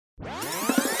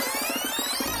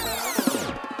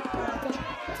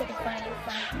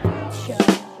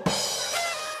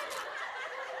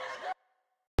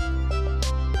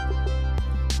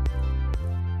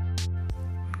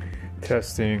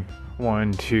Testing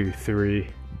 1, 2, 3.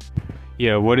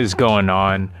 Yeah, what is going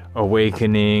on?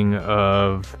 Awakening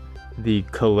of the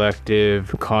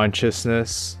collective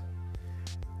consciousness.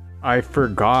 I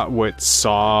forgot what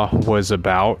Saw was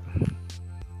about.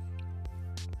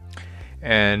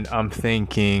 And I'm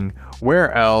thinking,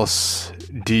 where else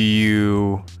do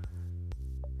you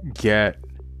get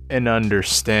an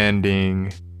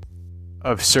understanding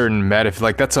of certain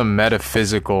like that's a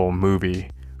metaphysical movie,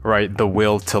 right? The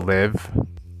Will to Live.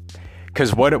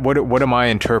 Because what am I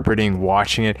interpreting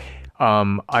watching it?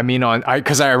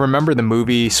 Because I remember the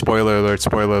movie. Spoiler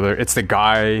alert! It's the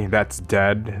guy that's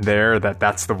dead there.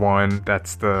 That's the one.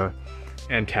 That's the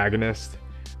antagonist,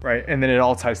 right? And then it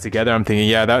all ties together. I'm thinking,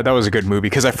 yeah, that was a good movie.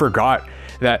 Because I forgot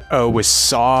that was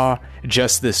Saw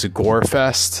just this gore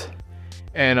fest,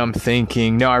 and I'm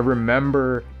thinking, no, I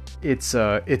remember it's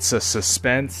a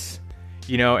suspense.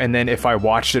 You know, and then if I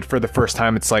watched it for the first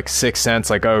time, it's like Sixth Sense,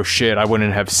 like, oh shit, I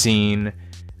wouldn't have seen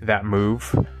that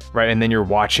move, right? And then you're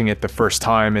watching it the first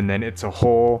time, and then it's a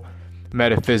whole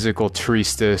metaphysical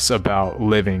treatise about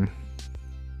living.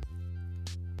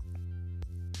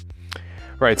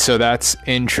 Right, so that's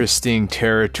interesting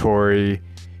territory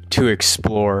to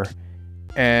explore.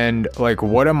 And like,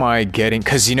 what am I getting?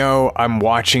 Because, you know, I'm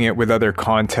watching it with other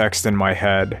context in my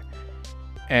head.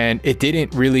 And it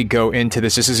didn't really go into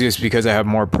this. This is just because I have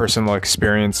more personal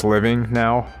experience living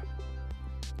now.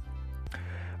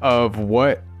 Of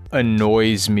what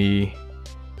annoys me,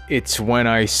 it's when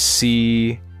I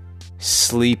see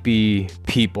sleepy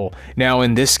people. Now,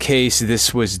 in this case,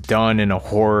 this was done in a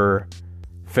horror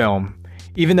film.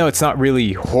 Even though it's not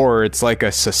really horror, it's like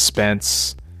a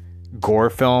suspense gore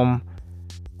film.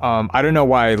 I don't know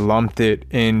why I lumped it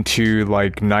into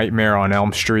like Nightmare on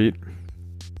Elm Street.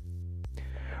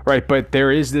 Right, but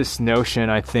there is this notion,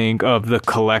 I think, of the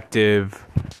collective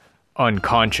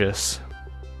unconscious.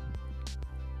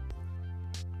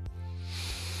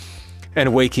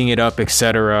 And waking it up,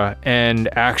 etc. And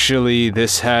actually,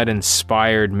 this had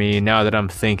inspired me now that I'm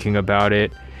thinking about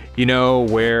it. You know,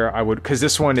 where I would... Because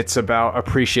this one, it's about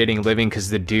appreciating living because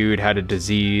the dude had a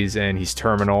disease and he's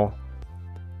terminal.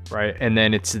 Right? And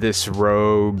then it's this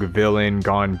rogue villain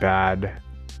gone bad.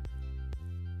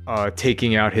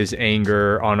 Taking out his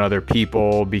anger on other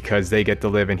people because they get to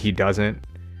live and he doesn't,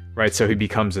 right? So he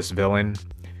becomes this villain.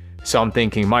 So I'm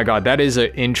thinking, my God, that is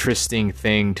an interesting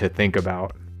thing to think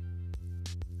about,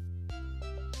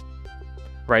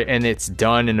 right? And it's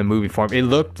done in a movie form. It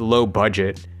looked low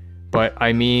budget, but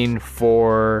I mean,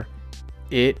 for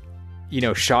it, you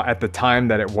know, shot at the time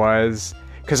that it was,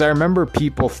 because I remember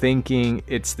people thinking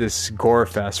it's this gore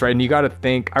fest, right? And you got to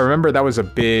think, I remember that was a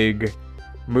big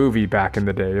movie back in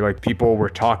the day. Like, people were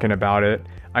talking about it.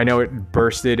 I know it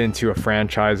bursted into a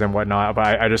franchise and whatnot,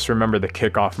 but I just remember the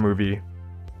kickoff movie.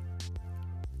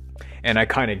 And I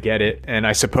kind of get it. And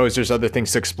I suppose there's other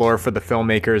things to explore for the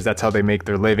filmmakers. That's how they make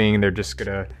their living. They're just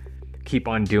gonna keep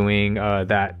on doing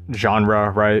that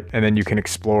genre, right? And then you can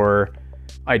explore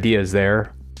ideas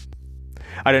there.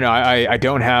 I don't know. I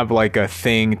don't have like a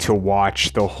thing to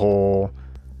watch the whole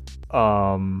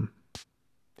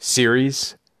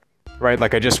series. Right,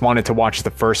 like I just wanted to watch the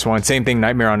first one. Same thing,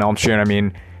 Nightmare on Elm Street. I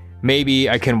mean,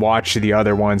 maybe I can watch the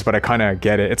other ones, but I kind of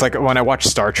get it. It's like when I watch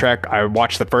Star Trek, I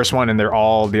watch the first one and they're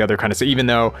all the other kind of stuff. Even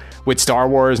though with Star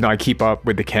Wars, no, I keep up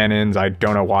with the canons. I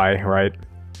don't know why, right?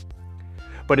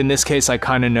 But in this case, I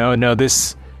kind of know, no,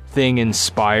 this thing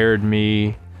inspired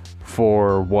me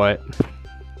for what?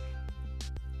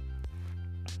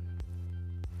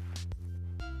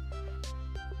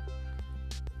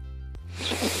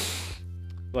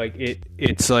 Like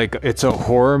it's like it's a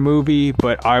horror movie,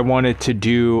 but I wanted to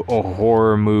do a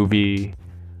horror movie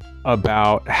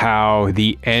about how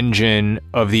the engine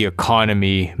of the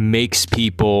economy makes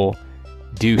people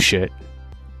do shit,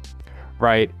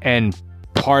 right? And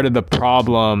part of the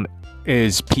problem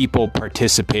is people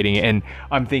participating, and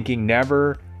I'm thinking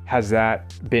never has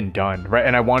that been done, right?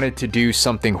 And I wanted to do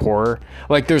something horror.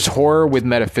 Like, there's horror with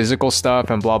metaphysical stuff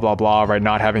and blah blah blah, right?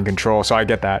 Not having control, so I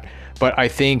get that. But I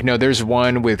think, no, there's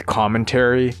one with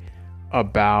commentary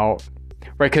about,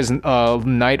 right? Because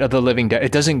Night of the Living Dead,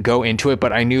 it doesn't go into it,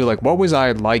 but I knew, like, what was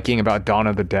I liking about Dawn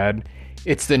of the Dead?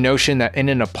 It's the notion that in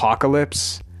an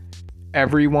apocalypse,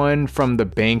 everyone from the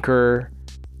banker,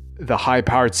 the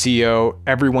high-powered CEO,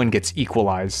 everyone gets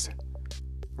equalized,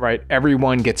 right?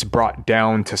 Everyone gets brought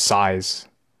down to size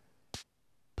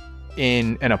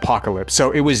in an apocalypse. So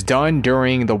it was done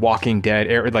during the Walking Dead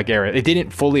era. It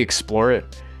didn't fully explore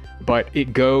it, but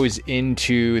it goes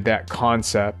into that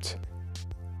concept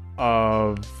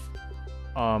of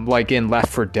like in Left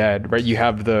 4 Dead, right? You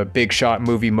have the big shot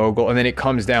movie mogul, and then it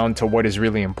comes down to what is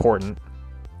really important.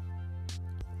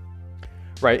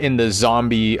 right, in the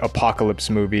zombie apocalypse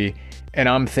movie. And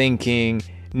I'm thinking,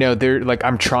 no, they're like,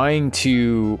 I'm trying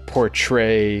to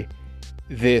portray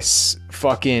this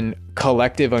fucking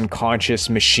collective unconscious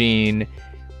machine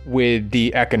with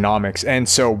the economics. And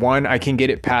so one, I can get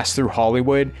it passed through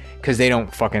Hollywood because they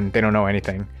don't know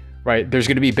anything, right? There's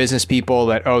going to be business people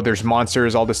that, oh, there's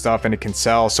monsters, all this stuff, and it can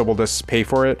sell, so we'll just pay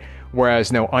for it.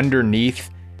 Whereas no, underneath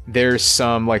there's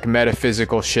some like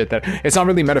metaphysical shit that it's not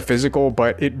really metaphysical,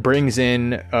 but it brings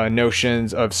in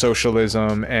notions of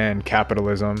socialism and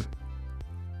capitalism.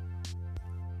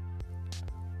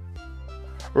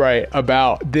 Right,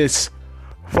 about this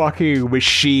fucking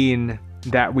machine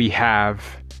that we have.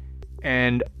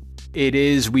 And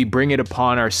we bring it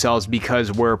upon ourselves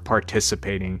because we're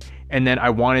participating. And then I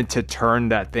wanted to turn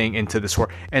that thing into this war.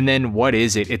 And then what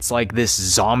is it? It's like this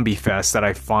zombie fest that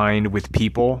I find with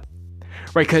people.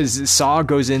 Right, because Saw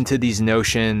goes into these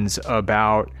notions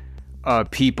about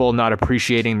people not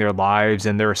appreciating their lives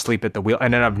and they're asleep at the wheel.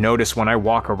 And then I've noticed when I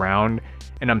walk around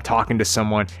and I'm talking to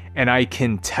someone and I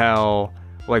can tell,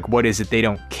 like, what is it? They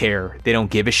don't care. They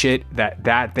don't give a shit.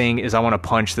 That thing is, I want to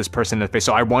punch this person in the face.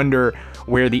 So I wonder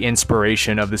where the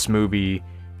inspiration of this movie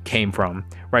came from,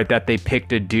 right? That they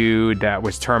picked a dude that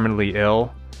was terminally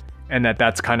ill and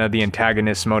that's kind of the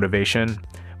antagonist's motivation.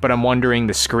 But I'm wondering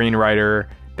the screenwriter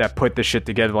that put this shit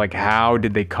together, like, how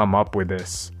did they come up with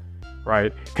this,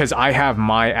 right? Because I have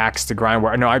my axe to grind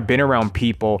where I know I've been around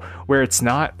people where it's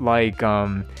not like,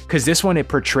 because this one, it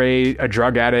portrayed a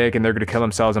drug addict and they're going to kill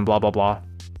themselves and blah, blah, blah.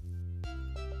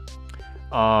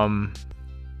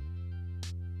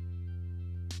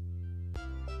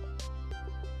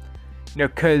 You know,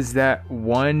 because that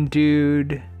one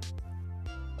dude,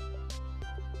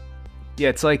 yeah,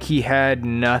 it's like he had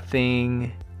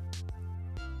nothing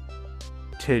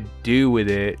to do with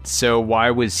it, so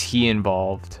why was he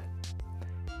involved?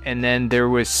 And then there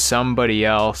was somebody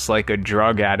else, like a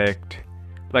drug addict,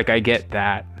 like, I get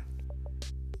that.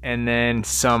 And then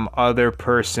some other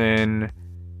person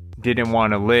didn't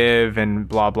want to live and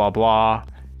blah blah blah.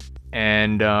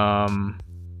 And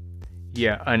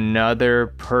yeah, another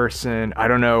person, I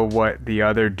don't know what the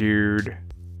other dude,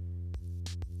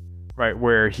 right,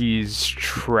 where he's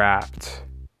trapped,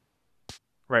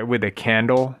 right, with a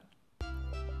candle.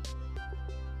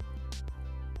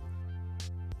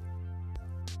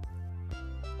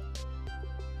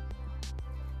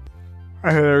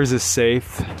 There's a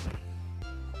safe.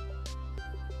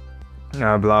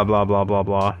 Blah, blah, blah, blah,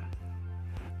 blah.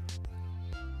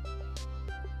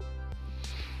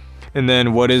 And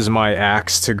then what is my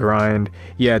axe to grind?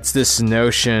 Yeah, it's this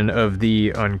notion of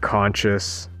the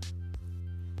unconscious.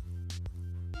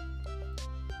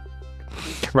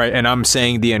 Right, and I'm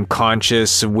saying the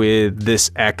unconscious with this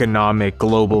economic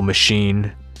global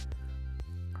machine.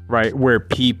 Right, where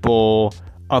people,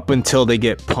 up until they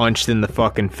get punched in the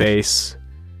fucking face,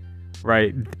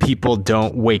 right, people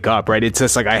don't wake up, right? It's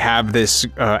just like I have this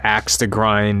axe to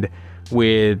grind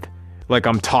with, like,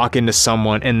 I'm talking to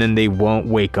someone and then they won't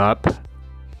wake up.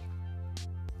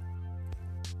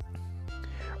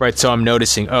 Right, so I'm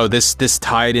noticing, oh, this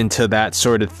tied into that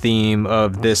sort of theme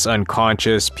of this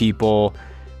unconscious people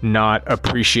not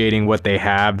appreciating what they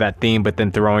have, that theme, but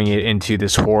then throwing it into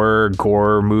this horror,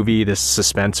 gore movie, this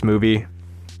suspense movie.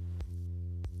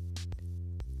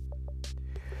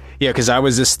 Yeah, because I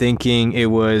was just thinking it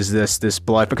was this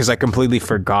blood, because I completely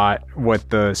forgot what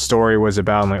the story was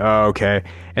about. I'm like, oh, okay.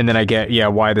 And then I get, yeah,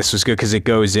 why this was good, because it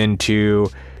goes into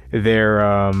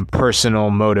their personal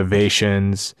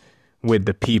motivations with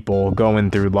the people going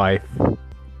through life,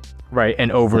 right,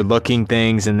 and overlooking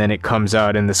things, and then it comes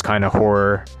out in this kind of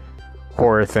horror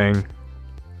thing.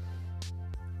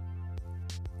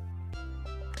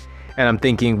 And I'm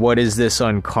thinking, what is this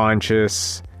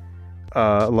unconscious,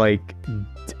 like,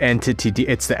 entity?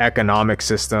 It's the economic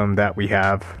system that we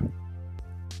have.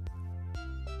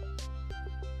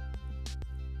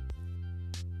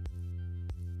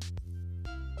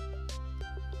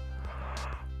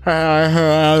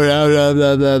 Blah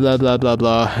blah blah blah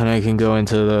blah, and I can go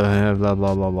into the blah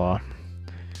blah blah blah.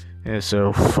 Yeah,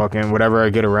 so fucking whatever I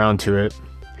get around to it.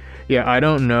 Yeah, I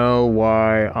don't know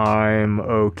why I'm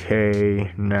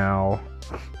okay now.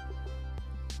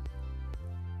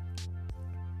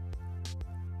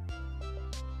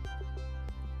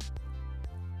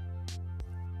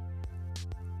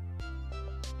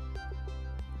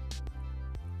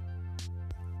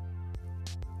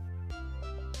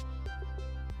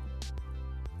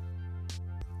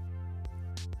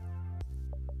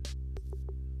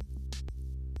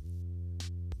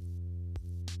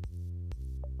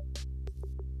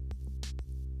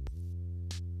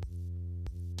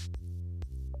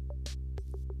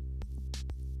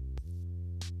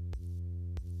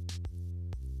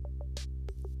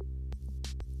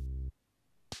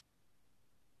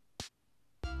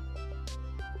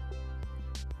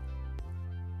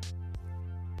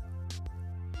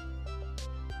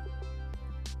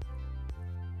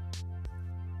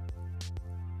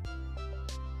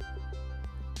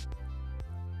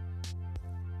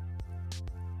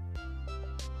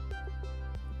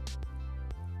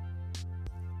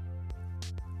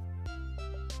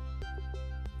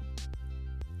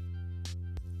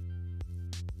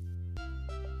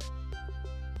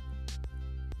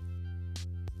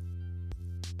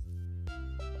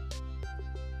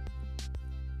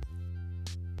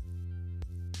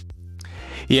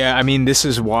 Yeah, I mean, this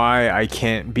is why I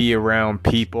can't be around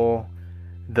people.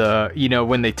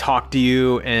 When they talk to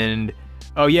you and,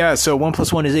 oh yeah, so 1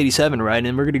 + 1 is 87, right?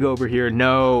 And we're going to go over here.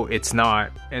 No, it's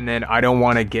not. And then I don't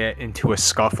want to get into a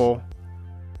scuffle,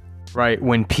 right?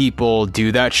 When people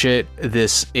do that shit,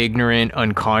 this ignorant,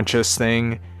 unconscious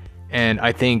thing. And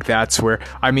I think that's where,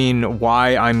 I mean,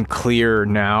 why I'm clear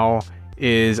now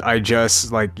is I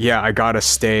just like, yeah, I gotta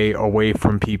stay away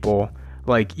from people.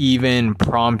 Like even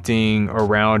prompting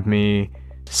around me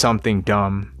something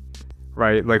dumb,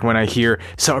 right? Like when I hear,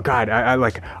 so God,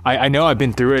 I know I've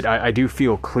been through it. I do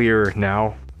feel clear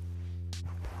now.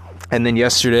 And then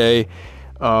yesterday,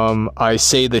 I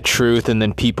say the truth and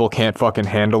then people can't fucking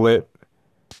handle it.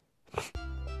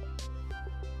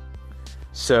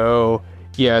 So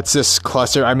yeah, it's this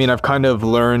cluster. I mean, I've kind of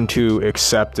learned to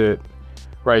accept it,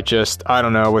 right? Just, I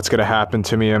don't know what's going to happen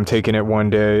to me. I'm taking it one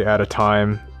day at a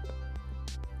time.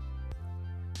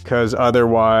 Because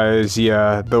otherwise,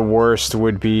 yeah, the worst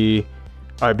would be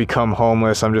I become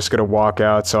homeless. I'm just going to walk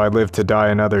out. So I live to die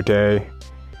another day.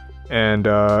 And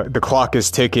the clock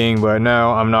is ticking, but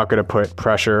no, I'm not going to put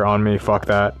pressure on me. Fuck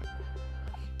that.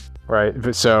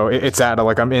 Right? So it's that,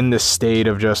 like, I'm in this state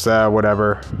of just,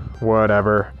 whatever.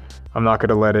 I'm not going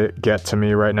to let it get to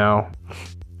me right now.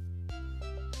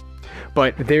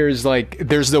 But there's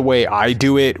the way I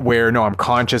do it where, no, I'm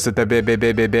conscious at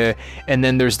the and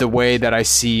then there's the way that I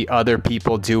see other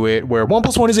people do it where 1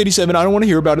 + 1 is 87. I don't want to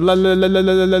hear about it. La, la, la, la,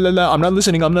 la, la, la. I'm not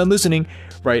listening.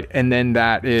 Right. And then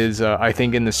that is, I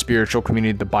think in the spiritual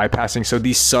community, the bypassing. So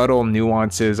these subtle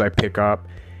nuances I pick up,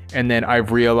 and then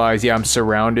I've realized, yeah, I'm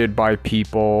surrounded by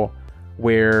people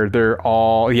where they're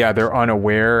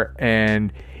unaware,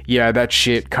 and yeah, that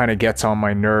shit kind of gets on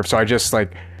my nerves. So I just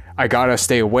I gotta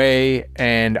stay away,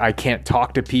 and I can't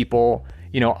talk to people.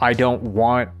 I don't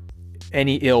want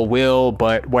any ill will,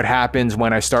 but what happens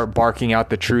when I start barking out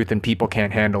the truth and people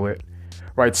can't handle it,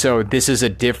 right? So this is a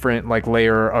different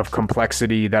layer of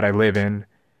complexity that I live in.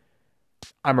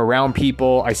 I'm around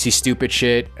people, I see stupid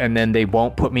shit, and then they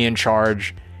won't put me in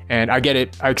charge, and I get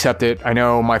it, I accept it, I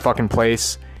know my fucking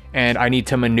place, and I need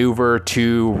to maneuver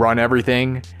to run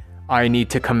everything. I need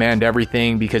to command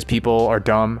everything because people are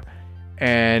dumb.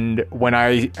 And when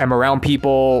I am around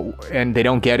people and they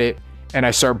don't get it, and I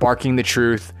start barking the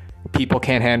truth, people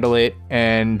can't handle it,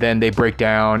 and then they break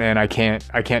down, and I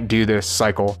can't do this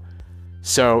cycle.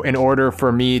 So in order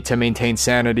for me to maintain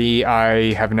sanity,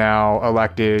 I have now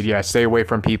elected, stay away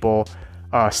from people,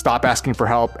 stop asking for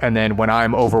help, and then when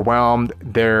I'm overwhelmed,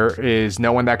 there is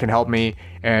no one that can help me,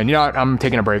 and I'm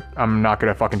taking a break. I'm not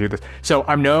gonna fucking do this. So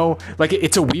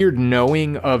it's a weird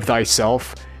knowing of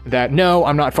thyself that, no,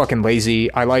 I'm not fucking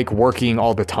lazy. I like working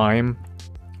all the time,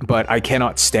 but I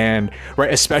cannot stand,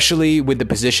 right? Especially with the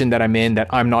position that I'm in, that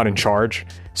I'm not in charge.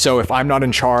 So if I'm not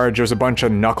in charge, there's a bunch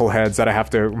of knuckleheads that I have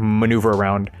to maneuver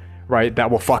around, right? That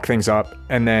will fuck things up.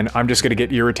 And then I'm just going to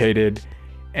get irritated.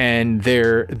 And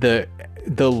the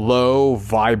low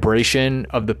vibration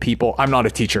of the people. I'm not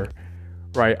a teacher,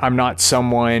 right? I'm not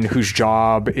someone whose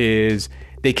job is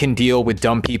they can deal with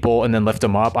dumb people and then lift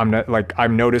them up.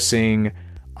 I'm noticing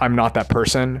I'm not that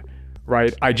person,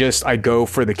 right? I go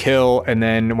for the kill, and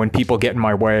then when people get in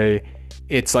my way,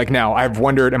 it's now I've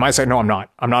wondered, am I saying, no, I'm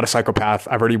not a psychopath.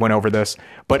 I've already went over this.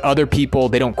 But other people,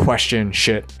 they don't question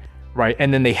shit, right?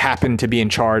 And then they happen to be in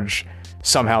charge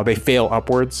somehow. They fail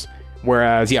upwards.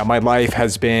 Whereas, my life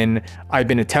has been, I've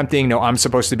been attempting, no, I'm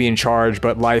supposed to be in charge,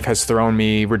 but life has thrown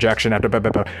me rejection after,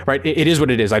 right? It is what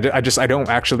it is. I don't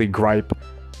actually gripe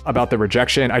about the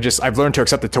rejection. I've learned to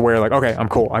accept it to where okay, I'm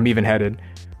cool. I'm even headed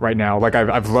right now.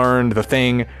 I've learned the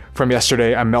thing from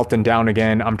yesterday. I'm melting down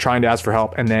again. I'm trying to ask for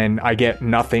help, and then I get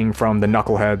nothing from the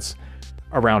knuckleheads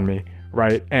around me,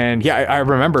 right? And I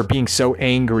remember being so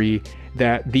angry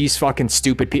that these fucking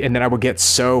stupid people, and then I would get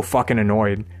so fucking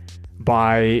annoyed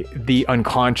by the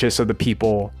unconscious of the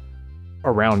people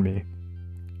around me.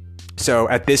 So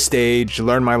at this stage,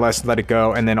 learn my lesson, let it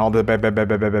go, and then all the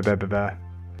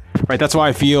right? That's why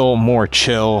I feel more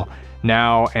chill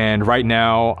now, and right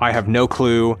now I have no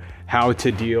clue how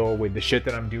to deal with the shit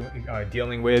that I'm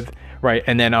dealing with, right?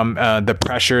 And then the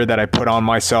pressure that I put on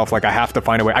myself, I have to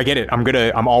find a way. I get it.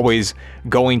 I'm always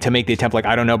going to make the attempt,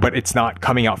 I don't know, but it's not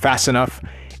coming out fast enough.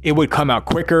 It would come out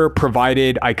quicker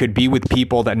provided I could be with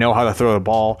people that know how to throw the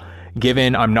ball.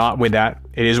 Given I'm not with that,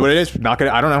 it is what it is. I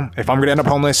don't know. If I'm gonna end up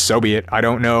homeless, so be it. I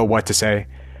don't know what to say,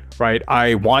 right?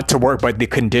 I want to work, but the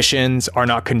conditions are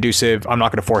not conducive. I'm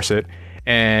not gonna force it.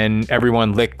 And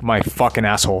everyone lick my fucking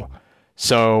asshole.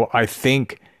 So I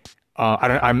think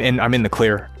I'm in the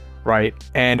clear, right?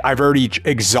 And I've already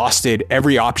exhausted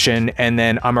every option, and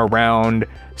then I'm around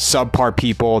subpar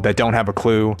people that don't have a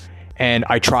clue. and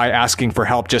I try asking for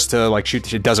help just to like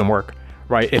shoot, it doesn't work,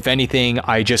 right? If anything,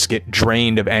 I just get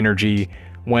drained of energy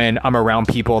when I'm around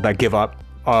people that give up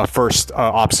first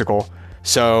obstacle.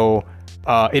 So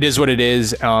it is what it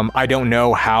is. I don't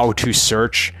know how to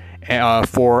search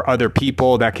for other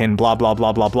people that can blah, blah,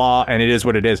 blah, blah, blah. And it is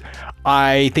what it is.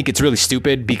 I think it's really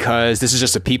stupid because this is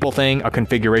just a people thing, a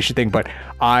configuration thing, but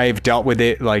I've dealt with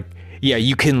it. Like, yeah,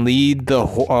 you can lead the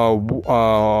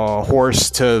horse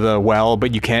to the well,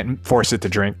 but you can't force it to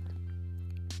drink.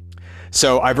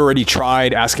 So I've already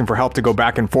tried asking for help to go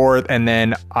back and forth, and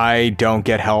then I don't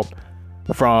get help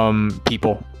from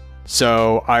people.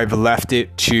 So I've left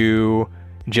it to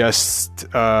just,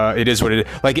 it is what it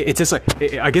is. Like, it's just like,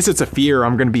 I guess it's a fear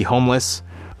I'm going to be homeless,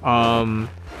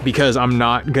 because I'm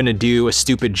not going to do a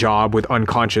stupid job with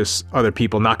unconscious other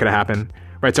people. Not going to happen.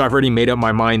 Right. So I've already made up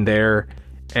my mind there.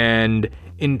 And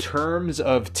in terms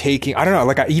of taking, I don't know,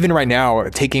 like even right now,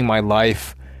 taking my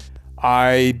life,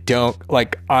 I don't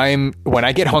like, when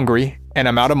I get hungry and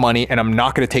I'm out of money and I'm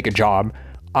not going to take a job,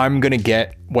 I'm going to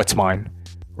get what's mine.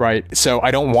 Right. So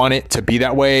I don't want it to be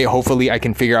that way. Hopefully I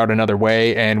can figure out another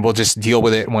way and we'll just deal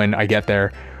with it when I get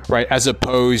there. Right. As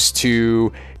opposed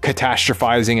to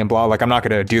catastrophizing and blah, like I'm not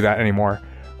going to do that anymore.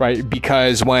 Right.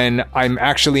 Because when I'm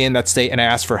actually in that state and I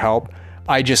ask for help,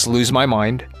 I just lose my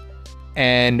mind,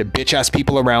 and bitch ass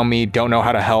people around me don't know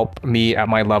how to help me at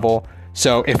my level.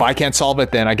 So if I can't solve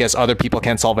it, then I guess other people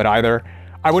can't solve it either.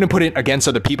 I wouldn't put it against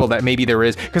other people that maybe there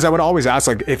is, because I would always ask,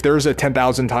 like, if there's a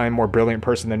 10,000 time more brilliant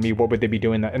person than me, what would they be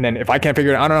doing that? And then if I can't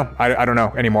figure it out, I don't know. I don't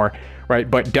know anymore. Right.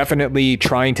 But definitely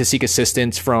trying to seek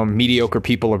assistance from mediocre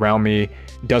people around me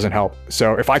doesn't help.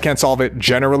 So if I can't solve it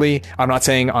generally, I'm not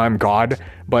saying I'm God,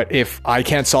 but if I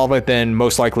can't solve it, then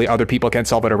most likely other people can't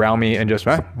solve it around me, and just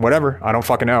whatever. I don't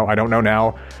fucking know. I don't know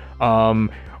now.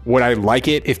 Would I like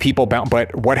it if people bounce?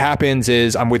 But what happens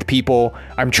is I'm with people,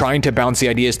 I'm trying to bounce the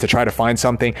ideas to try to find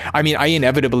something. I mean, I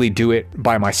inevitably do it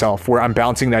by myself, where I'm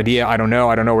bouncing the idea. I don't know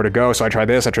where to go. So I try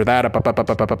this, I try that,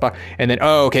 and then,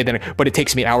 oh, okay, then, but it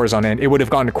takes me hours on end. It would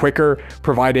have gone quicker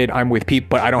provided I'm with people,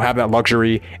 but I don't have that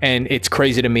luxury. And it's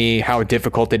crazy to me how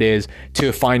difficult it is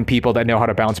to find people that know how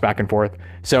to bounce back and forth.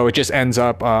 So it just ends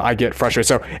up, I get frustrated.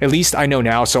 So at least I know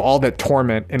now. So all that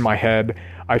torment in my head,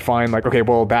 I find like, okay,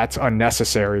 well, that's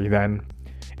unnecessary then.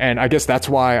 And I guess that's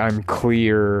why I'm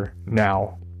clear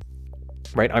now,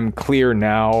 right? I'm clear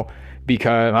now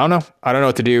because I don't know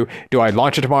what to do. Do I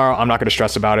launch it tomorrow? I'm not going to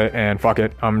stress about it and fuck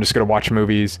it. I'm just going to watch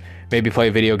movies, maybe play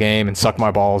a video game and suck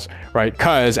my balls, right?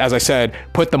 Because as I said,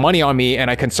 put the money on me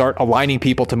and I can start aligning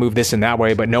people to move this and that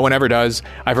way, but no one ever does.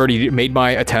 I've already made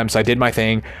my attempts. I did my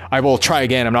thing. I will try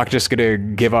again. I'm not just going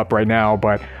to give up right now,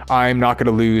 but I'm not going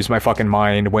to lose my fucking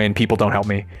mind when people don't help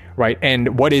me. Right.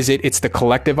 And what is it? It's the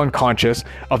collective unconscious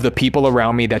of the people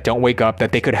around me that don't wake up,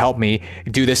 that they could help me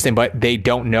do this thing, but they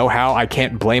don't know how. I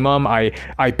can't blame them. I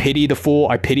pity the fool.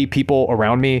 I pity people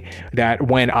around me that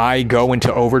when I go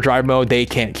into overdrive mode, they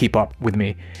can't keep up with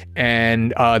me,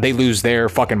 and they lose their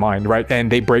fucking mind. Right.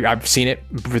 And they break. I've seen it.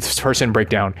 This person break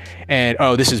down and,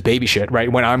 oh, this is baby shit.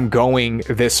 Right. When I'm going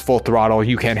this full throttle,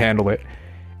 you can't handle it.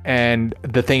 And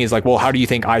the thing is like, well, how do you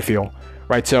think I feel?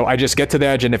 Right. So I just get to the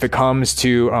edge. And if it comes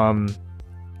to, I'm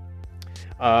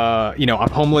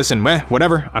homeless and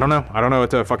whatever, I don't know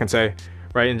what to fucking say.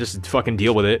 Right. And just fucking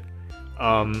deal with it.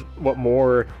 What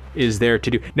more is there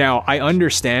to do? Now, I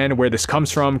understand where this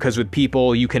comes from, because with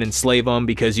people, you can enslave them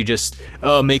because you just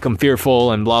make them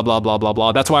fearful and blah, blah, blah, blah,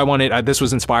 blah. That's why I wanted, this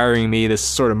was inspiring me, this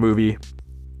sort of movie.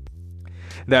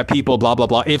 That people blah blah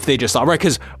blah, if they just thought, right?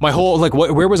 Because my whole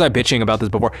where was I bitching about this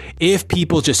before? If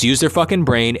people just use their fucking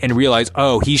brain and realize,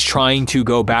 oh, he's trying to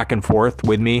go back and forth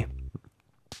with me,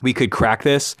 we could crack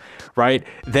this, right?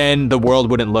 Then the world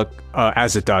wouldn't look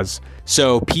as it does.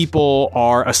 So people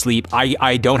are asleep.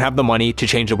 I don't have the money to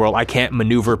change the world. I can't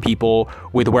maneuver people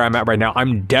with where I'm at right now.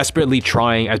 I'm desperately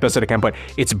trying as best as I can, but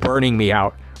it's burning me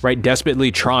out. Right,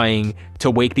 desperately trying to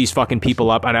wake these fucking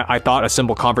people up. And I thought a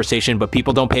simple conversation, but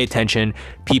people don't pay attention.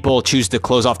 People choose to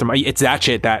close off their. It's that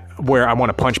shit that where I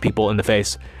want to punch people in the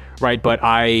face, right? But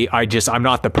I'm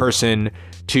not the person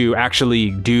to actually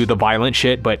do the violent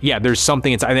shit. But yeah, there's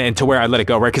something inside, and to where I let it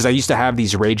go, right? Because I used to have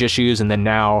these rage issues, and then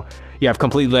now, yeah, I've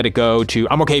completely let it go. To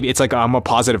I'm okay. It's like I'm a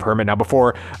positive hermit now.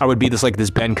 Before I would be this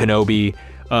Ben Kenobi.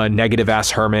 Negative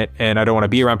ass hermit, and I don't want to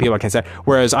be around people I can't say.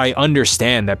 Whereas I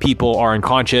understand that people are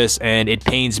unconscious, and it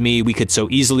pains me. We could so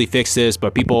easily fix this,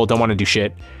 but people don't want to do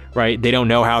shit, right? They don't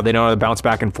know how. They don't know how to bounce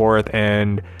back and forth,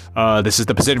 and this is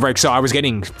the Pacific break. So I was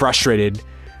getting frustrated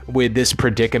with this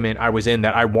predicament I was in,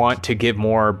 that I want to give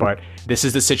more, but this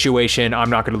is the situation. I'm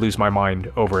not going to lose my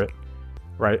mind over it,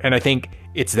 right? And I think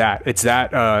it's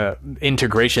that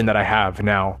integration that I have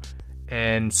now,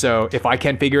 And so if I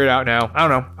can't figure it out now, I don't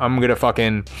know, I'm going to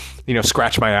fucking,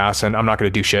 scratch my ass and I'm not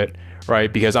going to do shit,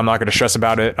 right? Because I'm not going to stress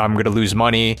about it. I'm going to lose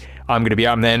money. I'm going to be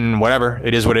out and then whatever.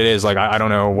 It is what it is. Like, I don't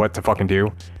know what to fucking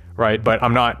do, right? But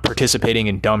I'm not participating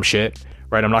in dumb shit,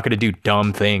 right? I'm not going to do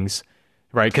dumb things,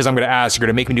 right? Because I'm going to ask, you're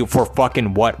going to make me do it for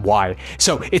fucking what? Why?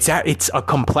 So it's a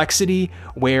complexity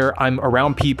where I'm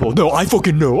around people. No, I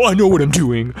fucking know. I know what I'm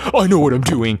doing. I know what I'm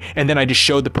doing. And then I just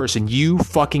showed the person, you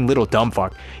fucking little dumb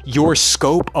fuck. Your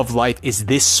scope of life is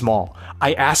this small.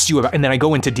 I asked you about, and then I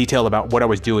go into detail about what I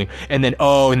was doing. And then,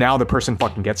 now the person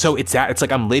fucking gets. So it's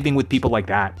like I'm living with people like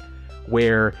that,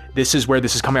 where this is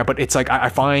coming out. But it's like, I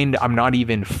find I'm not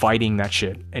even fighting that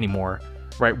shit anymore,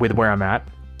 right? With where I'm at.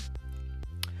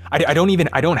 I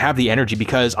don't have the energy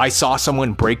because I saw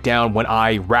someone break down when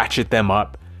I ratchet them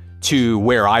up to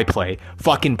where I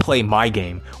fucking play my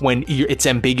game when it's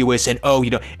ambiguous and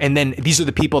and then these are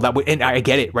the people that would, and I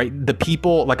get it, right? The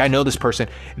people, like I know this person,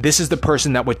 this is the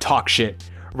person that would talk shit,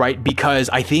 right? Because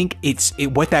I think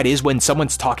what that is when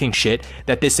someone's talking shit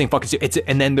that this thing fucking,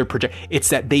 and then they're it's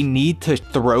that they need to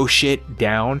throw shit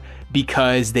down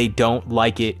because they don't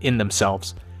like it in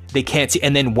themselves. They can't see.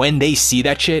 And then when they see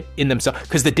that shit in themselves,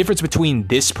 because the difference between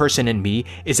this person and me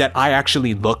is that I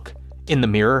actually look in the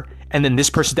mirror, and then this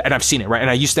person, and I've seen it, right? And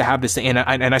I used to have this thing, and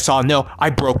I saw, no, I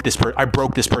broke this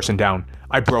person down.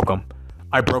 I broke him.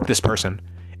 I broke this person.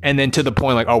 And then to the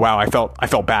point like, oh wow, I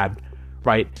felt bad,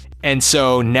 right? And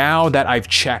so now that I've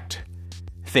checked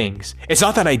things, it's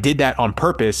not that I did that on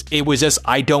purpose. It was just,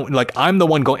 I'm the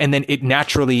one going, and then it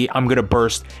naturally, I'm going to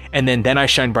burst. And then I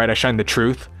shine bright. I shine the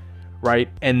truth. Right.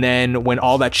 And then when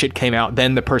all that shit came out,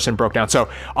 then the person broke down. So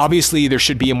obviously there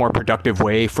should be a more productive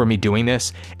way for me doing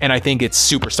this. And I think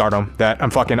it's superstardom that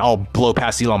I'll blow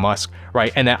past Elon Musk.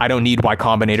 Right. And that I don't need Y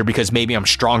Combinator because maybe I'm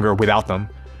stronger without them.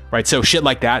 Right. So shit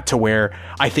like that, to where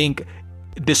I think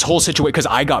this whole situation, because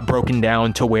I got broken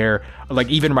down to where, like,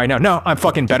 even right now, no, I'm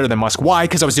fucking better than Musk. Why?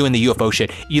 Because I was doing the UFO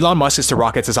shit. Elon Musk is to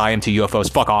rockets as I am to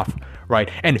UFOs. Fuck off. Right?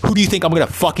 And who do you think I'm going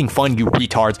to fucking fund, you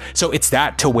retards? So it's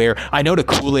that, to where I know to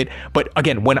cool it. But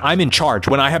again, when I'm in charge,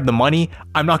 when I have the money,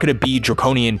 I'm not going to be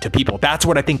draconian to people. That's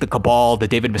what I think the cabal, the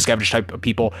David Miscavige type of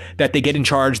people, that they get in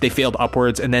charge, they failed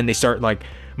upwards, and then they start like,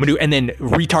 and then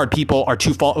retard people are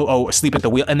too asleep at the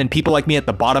wheel. And then people like me at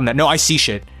the bottom that, no, I see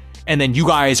shit. And then you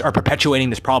guys are perpetuating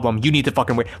this problem. You need to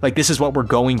fucking wait. Like, this is what we're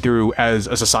going through as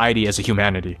a society, as a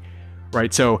humanity.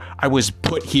 Right? So I was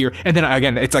put here. And then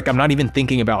again, it's like, I'm not even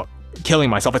thinking about killing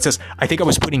myself. It's just, I think I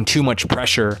was putting too much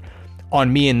pressure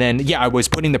on me. And then, I was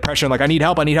putting the pressure, like, I need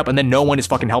help. And then no one is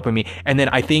fucking helping me. And then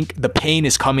I think the pain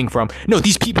is coming from, no,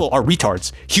 these people are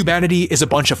retards. Humanity is a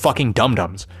bunch of fucking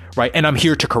dum-dums, right? And I'm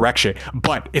here to correct shit.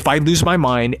 But if I lose my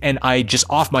mind and I just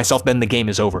off myself, then the game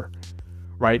is over.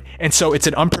 Right? And so it's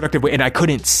an unproductive way, and I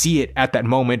couldn't see it at that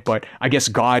moment, but I guess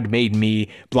God made me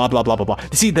blah, blah, blah, blah, blah.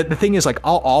 See, the thing is, like,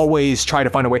 I'll always try to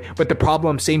find a way, but the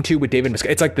problem, same too with David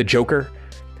Miscavige, it's like the Joker,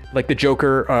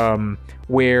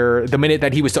 where the minute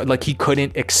that he was, like, he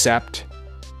couldn't accept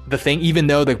the thing, even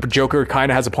though the Joker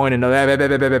kind of has a point and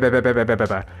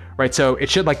right? So it's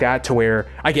shit like that, to where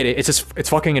I get it. It's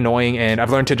fucking annoying, and I've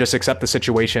learned to just accept the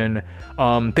situation.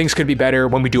 Things could be better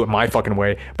when we do it my fucking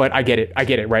way, but I get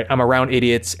it, right? I'm around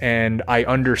idiots, and I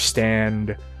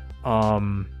understand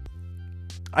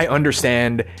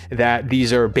that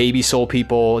these are baby soul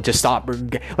people. Just stop.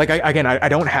 Like, I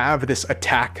don't have this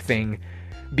attack thing,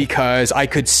 because I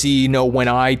could see, when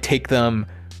I take them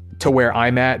to where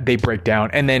I'm at, they break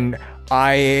down. And then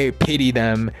I pity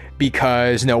them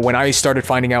because, when I started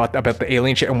finding out about the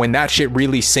alien shit, and when that shit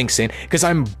really sinks in, because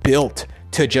I'm built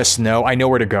to just know, I know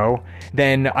where to go,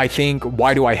 then I think,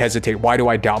 why do I hesitate? Why do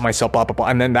I doubt myself? Blah, blah, blah.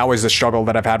 And then that was the struggle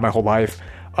that I've had my whole life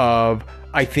of,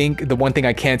 I think the one thing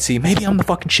I can't see, maybe I'm the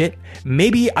fucking shit.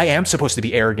 Maybe I am supposed to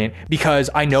be arrogant because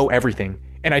I know everything.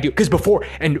 And I do, because before,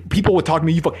 and people would talk to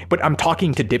me, but I'm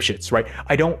talking to dipshits, right?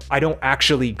 I don't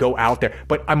actually go out there,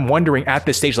 but I'm wondering at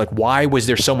this stage, like, why was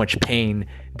there so much pain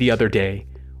the other day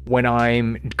when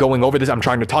I'm going over this? I'm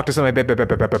trying to talk to somebody,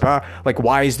 like,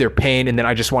 why is there pain? And then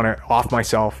I just want to off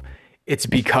myself. It's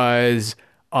because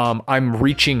I'm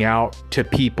reaching out to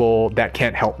people that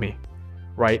can't help me.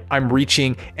 Right? I'm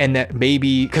reaching, and that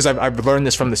maybe, because I've learned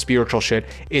this from the spiritual shit,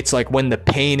 it's like when the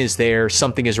pain is there,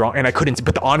 something is wrong. And I couldn't,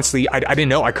 but honestly, I didn't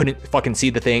know. I couldn't fucking see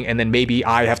the thing. And then maybe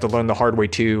I have to learn the hard way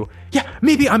too. Yeah,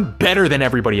 maybe I'm better than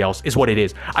everybody else is what it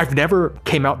is. I've never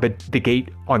came out the gate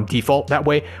on default that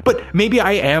way, but maybe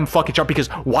I am fucking sharp, because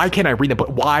why can't I read them?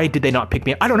 But why did they not pick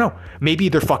me? I don't know. Maybe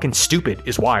they're fucking stupid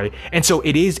is why. And so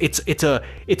it's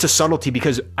a subtlety,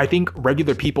 because I think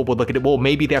regular people would look at it, well,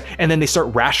 maybe they're, and then they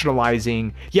start rationalizing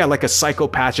being, like a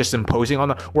psychopath just imposing on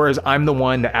them, whereas I'm the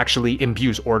one that actually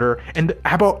imbues order. And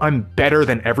how about I'm better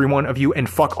than every one of you and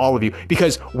fuck all of you?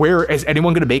 Because where is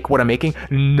anyone going to make what I'm making?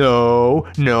 No.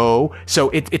 So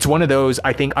it's one of those,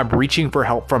 I think I'm reaching for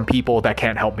help from people that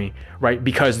can't help me, right?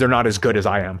 Because they're not as good as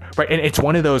I am, right? And it's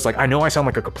one of those, like, I know I sound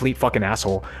like a complete fucking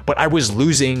asshole, but I was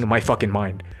losing my fucking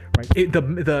mind, right?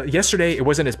 The yesterday, it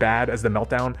wasn't as bad as the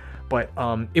meltdown, but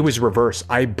it was reverse.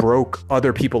 I broke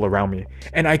other people around me,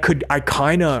 and I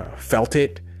kind of felt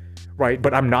it, right?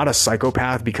 But I'm not a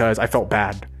psychopath because I felt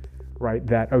bad, right?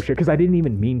 That, oh shit, because I didn't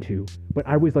even mean to, but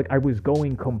I was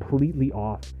going completely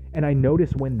off. And I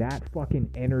noticed when that fucking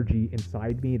energy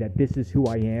inside me, that this is who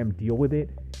I am, deal with it.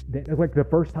 That, like, the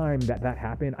first time that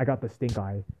happened, I got the stink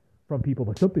eye from people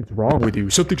like, something's wrong with you.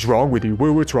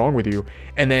 What's wrong with you?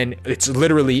 And then it's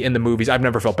literally in the movies. I've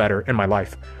never felt better in my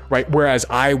life, right? Whereas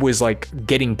I was like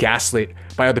getting gaslit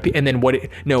by other people. And then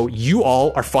no, you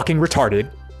all are fucking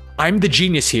retarded. I'm the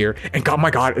genius here, and God,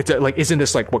 my God, it's like, isn't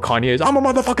this like what Kanye is? I'm a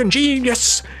motherfucking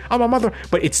genius.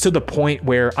 But it's to the point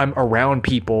where I'm around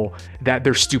people that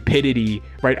their stupidity,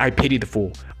 right? I pity the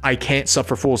fool. I can't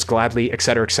suffer fools gladly,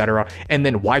 etc., etc. And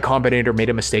then Y Combinator made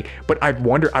a mistake, but I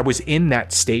wonder, I was in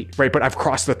that state, right? But I've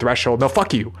crossed the threshold. No,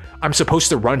 fuck you. I'm supposed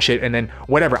to run shit, and then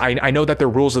whatever. I know that they're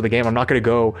rules of the game. I'm not gonna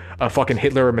go fucking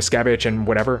Hitler or Miscavige and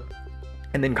whatever,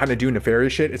 and then kind of do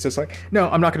nefarious shit. It's just like, no,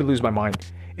 I'm not gonna lose my mind,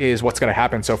 is what's gonna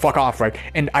happen. So fuck off, right?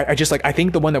 And I just like, I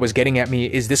think the one that was getting at me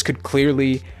is this could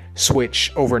clearly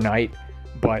switch overnight,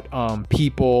 but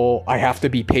people, I have to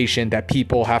be patient, that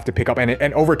people have to pick up,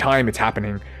 and over time it's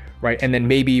happening, right? And then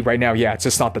maybe right now, it's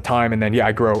just not the time, and then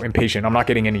I grow impatient. I'm not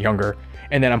getting any younger,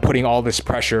 and then I'm putting all this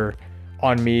pressure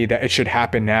on me that it should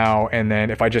happen now, and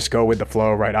then if I just go with the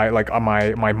flow, right, I like,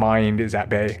 my mind is at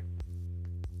bay.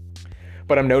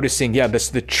 But I'm noticing,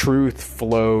 the truth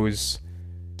flows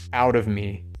out of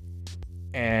me.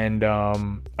 And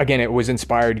again, it was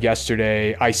inspired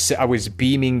yesterday. I was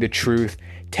beaming the truth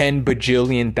 10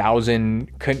 bajillion thousand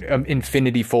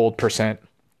infinity fold %.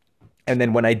 And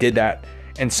then when I did that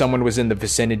and someone was in the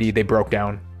vicinity, they broke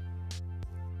down.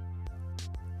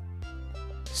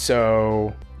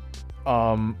 So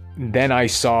then I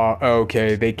saw,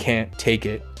 okay, they can't take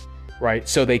it, right?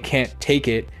 So they can't take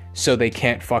it, so they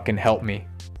can't fucking help me,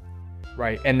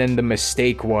 right? And then the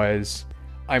mistake was,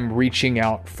 I'm reaching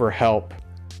out for help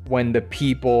when the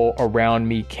people around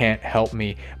me can't help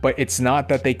me. But it's not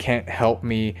that they can't help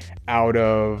me out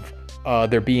of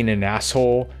they're being an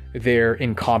asshole, they're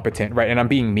incompetent, right? And I'm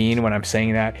being mean when I'm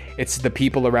saying that. It's the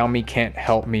people around me can't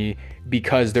help me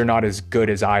because they're not as good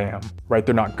as I am, right?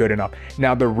 They're not good enough.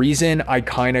 Now, the reason I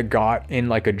kind of got in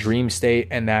like a dream state,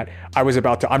 and that I was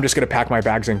about to, I'm just gonna pack my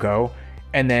bags and go,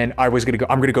 and then I'm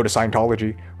gonna go to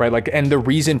Scientology, right? Like, and the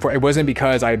reason for it wasn't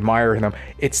because I admire them.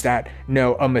 It's that,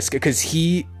 no, because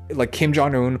he, like Kim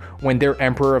Jong-un, when they're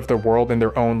emperor of the world in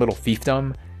their own little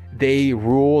fiefdom, they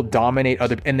rule, dominate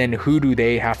other, and then who do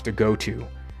they have to go to?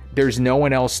 There's no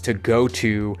one else to go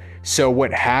to. So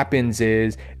what happens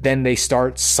is then they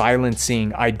start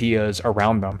silencing ideas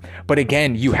around them. But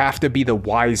again, you have to be the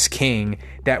wise king,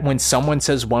 that when someone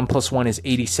says 1 + 1 is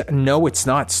 87, no, it's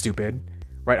not, stupid,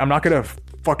 right? I'm not gonna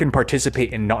fucking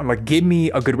participate in, not like, give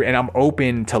me a good, and I'm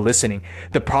open to listening.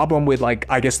 The problem with, like,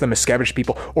 I guess the Miscavige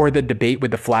people, or the debate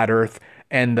with the flat earth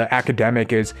and the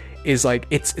academic is like,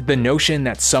 it's the notion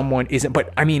that someone isn't,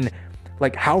 but I mean,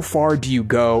 like, how far do you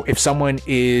go if someone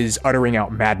is uttering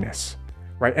out madness,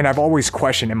 right? And I've always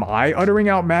questioned, am I uttering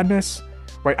out madness,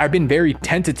 right? I've been very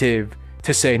tentative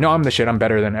to say, no, I'm the shit, I'm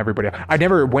better than everybody else. I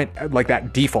never went like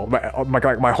that default,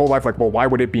 my whole life, like, well, why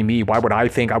would it be me? Why would I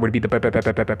think I would be the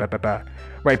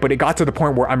right? But it got to the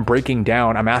point where I'm breaking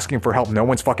down, I'm asking for help, no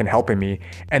one's fucking helping me.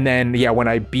 And then, when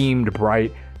I beamed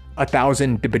bright,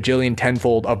 1,000 bajillion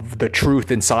tenfold of the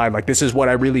truth inside, like, this is what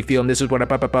I really feel, and this is what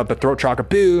the throat chakra,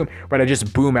 boom, right? I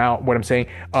just boom out what I'm saying.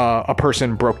 A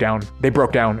person broke down. They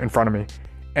broke down in front of me,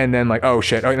 and then, like, oh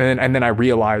shit, and then I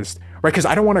realized, right? Because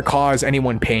I don't want to cause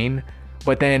anyone pain,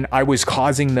 but then I was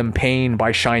causing them pain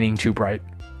by shining too bright,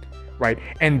 right?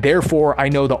 And therefore, I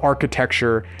know the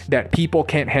architecture that people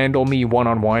can't handle me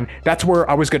one-on-one. That's where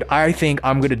I was good. I think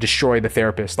I'm going to destroy the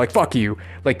therapist. Like, fuck you,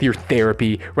 like, your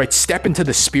therapy, right? Step into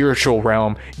the spiritual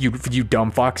realm, you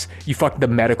dumb fucks. You fuck the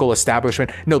medical establishment.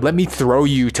 No, let me throw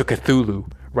you to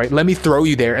Cthulhu, right? Let me throw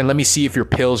you there and let me see if your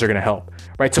pills are going to help,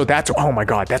 right? So that's, oh my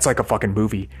God, that's like a fucking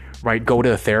movie, right? Go to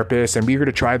the therapist and we're going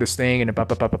to try this thing and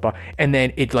and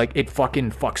then it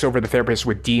fucking fucks over the therapist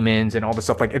with demons and all this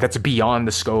stuff, like, that's beyond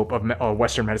the scope of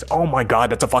Western medicine. Oh my God,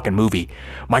 that's a fucking movie.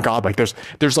 My God, like,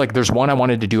 there's one I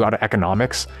wanted to do out of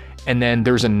economics, and then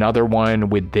there's another one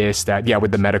with this, that,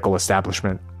 with the medical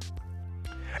establishment.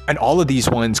 And all of these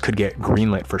ones could get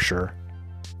greenlit for sure.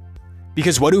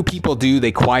 Because what do people do?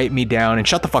 They quiet me down and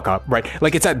shut the fuck up, right?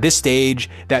 Like, it's at this stage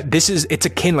that it's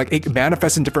akin, like, it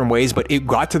manifests in different ways, but it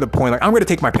got to the point, like, I'm going to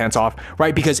take my pants off,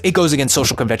 right? Because it goes against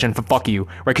social convention for fuck you,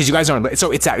 right? Because you guys aren't,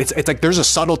 so it's like, there's a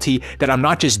subtlety that I'm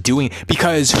not just doing,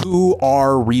 because who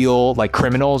are real, like,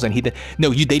 criminals and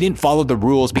they didn't follow the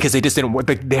rules because they just didn't,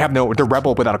 they're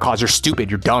rebel without a cause. You're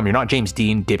stupid. You're dumb. You're not James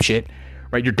Dean, dipshit.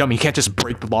 Right, you're dumb. You can't just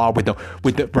break the law with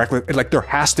the reckless. Like, there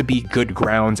has to be good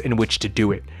grounds in which to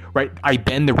do it. Right, I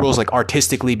bend the rules like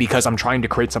artistically because I'm trying to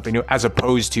create something new, as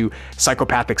opposed to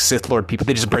psychopathic Sith Lord people.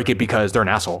 They just break it because they're an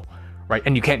asshole. Right,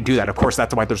 and you can't do that. Of course,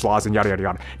 that's why there's laws and yada yada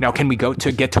yada. Now, can we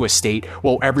get to a state?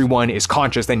 Well, everyone is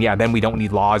conscious. Then yeah, then we don't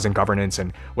need laws and governance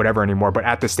and whatever anymore. But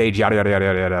at the stage, yada yada yada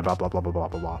yada blah blah blah blah blah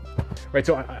blah blah. Right,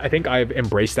 so I think I've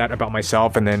embraced that about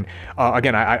myself. And then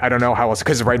again, I don't know how else,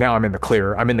 because right now I'm in the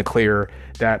clear. I'm in the clear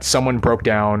that someone broke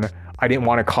down. I didn't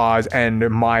want to cause, and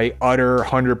my utter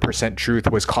 100% truth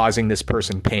was causing this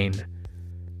person pain.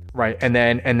 Right, and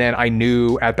then I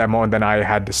knew at that moment that I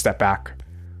had to step back.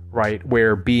 Right,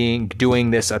 where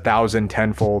doing this 1,000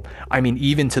 tenfold, I mean,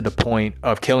 even to the point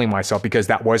of killing myself, because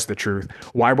that was the truth.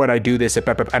 Why would I do this? And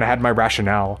I had my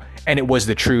rationale, and it was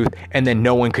the truth, and then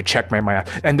no one could check my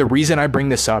math. And the reason I bring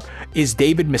this up is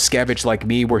David Miscavige like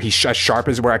me, where he's as sharp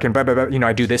as where I can,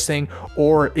 I do this thing,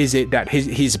 or is it that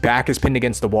his back is pinned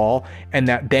against the wall, and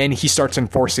that then he starts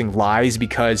enforcing lies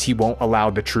because he won't allow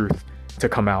the truth to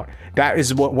come out? That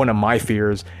is what one of my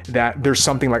fears, that there's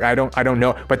something like, I don't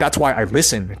know, but that's why I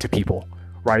listen to people,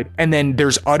 right? And then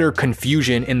there's utter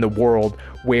confusion in the world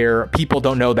where people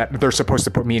don't know that they're supposed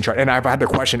to put me in charge. And I've had the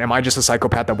question, am I just a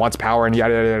psychopath that wants power and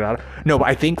yada, yada, yada? No, but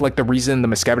I think like the reason the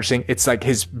Miscavige thing, it's like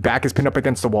his back is pinned up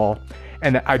against the wall,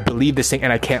 and I believe this thing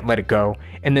and I can't let it go.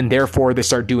 And then therefore they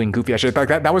start doing goofy ass shit like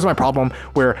that. That was my problem,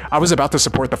 where I was about to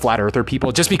support the flat earther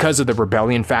people just because of the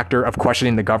rebellion factor of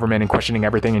questioning the government and questioning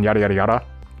everything and yada, yada, yada.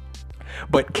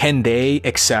 But can they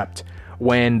accept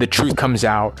when the truth comes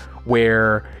out,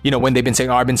 where, when they've been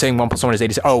saying, I've been saying 1 + 1 is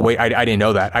 80. Oh, wait, I didn't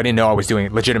know that. I didn't know I was doing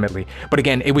it legitimately. But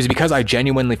again, it was because I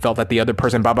genuinely felt that the other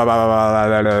person, blah, blah, blah, blah,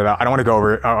 blah, blah, blah. I don't want to go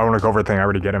over it. I want to go over the thing I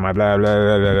already get in my blah, blah,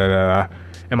 blah, blah, blah, blah,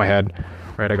 in my head.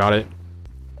 Right, I got it.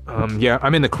 Yeah,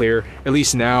 I'm in the clear. At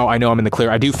least now I know I'm in the clear.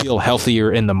 I do feel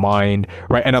healthier in the mind,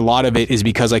 right? And a lot of it is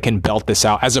because I can belt this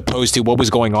out, as opposed to what was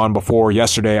going on before.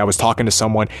 Yesterday, I was talking to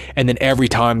someone, and then every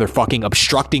time they're fucking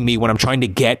obstructing me when I'm trying to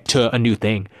get to a new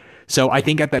thing. So I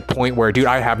think at that point where, dude,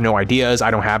 I have no ideas,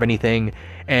 I don't have anything.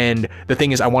 And the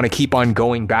thing is, I want to keep on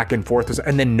going back and forth,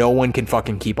 and then no one can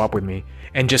fucking keep up with me.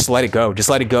 And just let it go. Just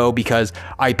let it go, because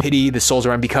I pity the souls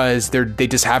around, because they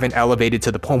just haven't elevated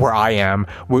to the point where I am,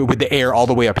 with the air all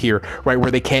the way up here, right?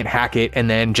 Where they can't hack it, and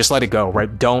then just let it go,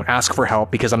 right? Don't ask for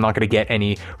help, because I'm not going to get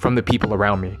any from the people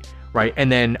around me, right?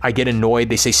 And then I get annoyed.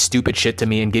 They say stupid shit to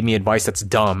me and give me advice that's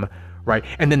dumb. Right.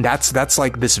 And then that's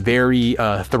like this very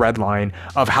thread line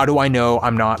of, how do I know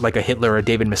I'm not like a Hitler or a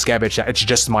David Miscavige, that it's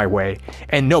just my way?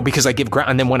 And no, because I give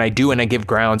ground, and then when I do and I give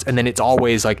grounds, and then it's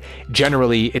always like,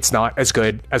 generally it's not as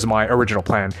good as my original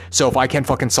plan. So if I can't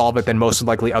fucking solve it, then most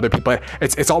likely other people,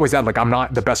 it's always that, like, I'm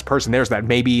not the best person. There's that,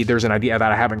 maybe there's an idea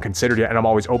that I haven't considered yet, and I'm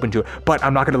always open to it, but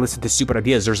I'm not going to listen to stupid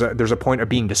ideas. There's a point of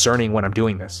being discerning when I'm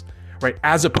doing this. Right,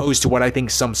 as opposed to what I think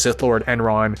some Sith Lord,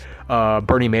 Enron,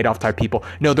 Bernie Madoff type people.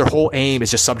 No, their whole aim is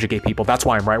just subjugate people. That's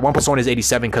why I'm right. 1 + 1 is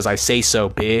 87 because I say so,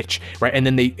 bitch. Right, and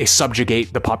then they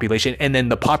subjugate the population, and then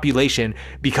the population,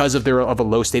 because of a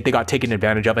low state, they got taken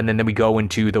advantage of, and then we go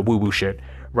into the woo-woo shit.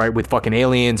 Right, with fucking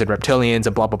aliens and reptilians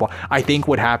and blah blah blah. I think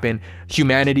what happened,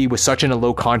 humanity was such in a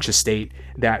low conscious state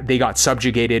that they got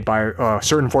subjugated by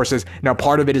certain forces. Now,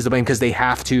 part of it is the blame because they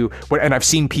have to. And I've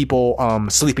seen people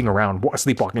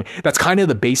sleepwalking. That's kind of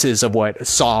the basis of what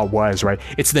Saw was. Right,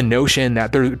 it's the notion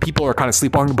that people are kind of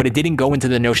sleepwalking, but it didn't go into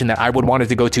the notion that I would want it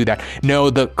to go to. That no,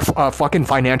 the fucking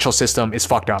financial system is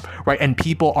fucked up. Right, and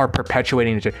people are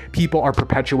perpetuating it. People are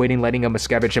perpetuating letting a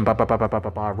Miscavige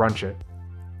and run shit.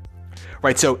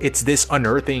 Right, so it's this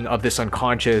unearthing of this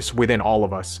unconscious within all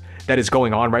of us that is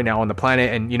going on right now on the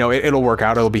planet, and it'll work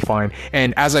out, it'll be fine.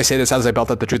 And as I say this, as I belt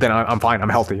up the truth, then I'm fine, I'm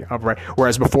healthy, right?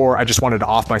 Whereas before, I just wanted to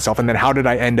off myself. And then how did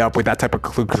I end up with that type of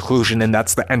conclusion? And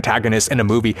that's the antagonist in a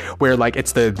movie where, like,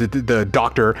 it's the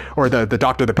doctor, or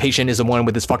the patient is the one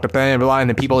with this fucked up thing, and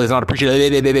then people is not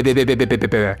appreciating.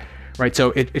 Right,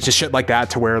 so it's just shit like that,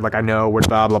 to where, like, I know we're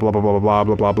blah blah blah blah blah blah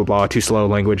blah blah blah blah. Too slow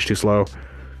language, too slow.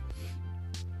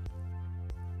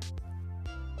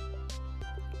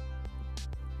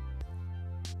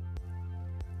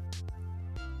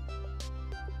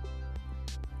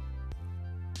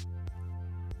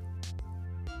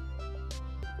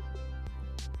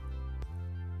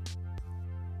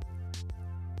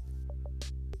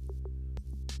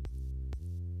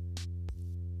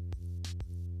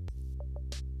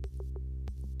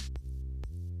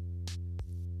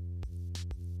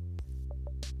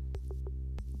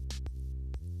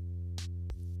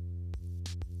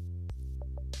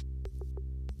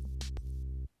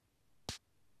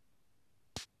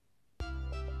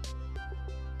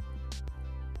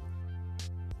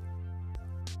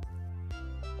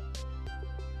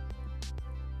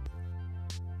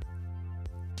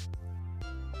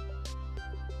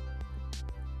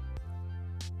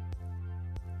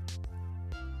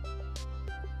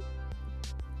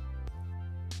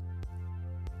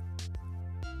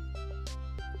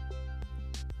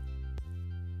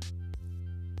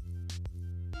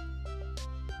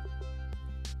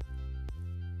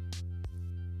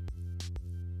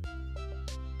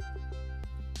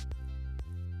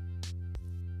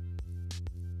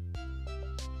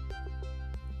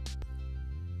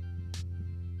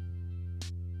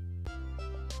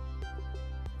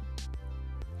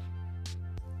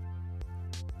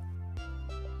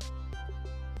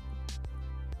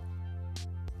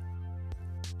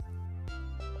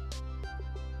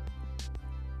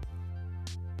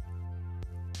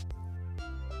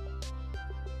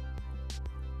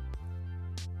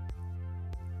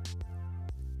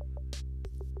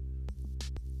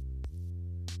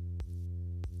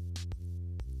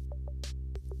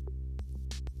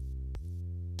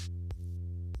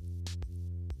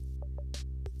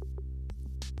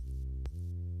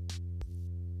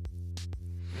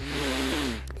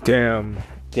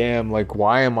 Damn, like,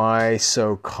 why am I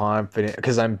so confident?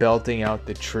 Because I'm belting out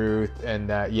the truth, and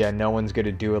that, yeah, no one's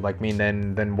gonna do it like me,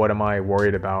 then what am I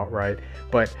worried about, right?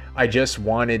 But I just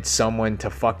wanted someone to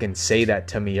fucking say that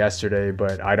to me yesterday,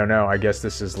 but I don't know, I guess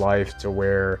this is life, to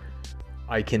where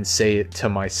I can say it to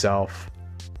myself.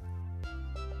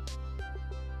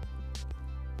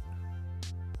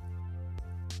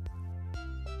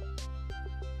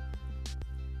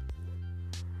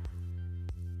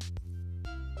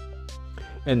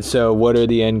 And so what are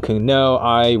the end no,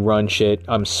 I run shit.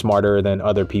 I'm smarter than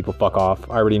other people. Fuck off.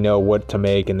 I already know what to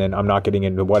make, and then I'm not getting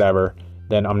into whatever.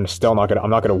 Then I'm not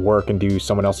gonna work and do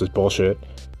someone else's bullshit.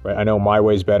 Right? I know my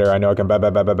way's better. I know I can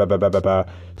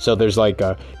So there's like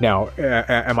now,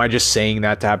 am I just saying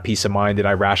that to have peace of mind? Did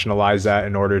I rationalize that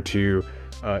in order to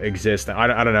exist?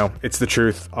 I don't know. It's the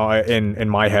truth in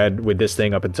my head with this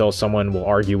thing, up until someone will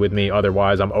argue with me.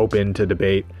 Otherwise, I'm open to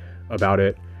debate about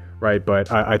it. Right,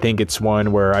 but I think it's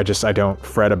one where I don't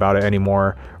fret about it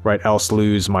anymore, right, else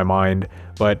lose my mind.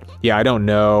 But yeah, I don't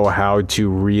know how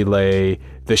to relay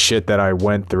the shit that I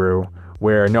went through,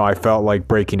 where no, I felt like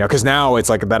breaking down, because now it's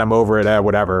like that I'm over it,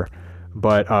 whatever.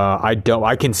 But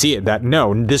I can see it that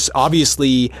no, this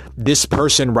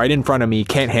person right in front of me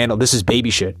can't handle, this is baby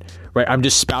shit, right? I'm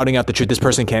just spouting out the truth, this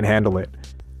person can't handle it.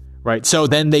 Right. So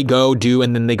then they go do,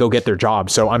 and then they go get their job.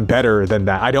 So I'm better than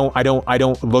that. I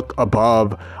don't look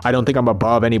above. I don't think I'm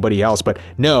above anybody else, but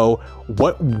no,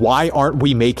 why aren't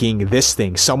we making this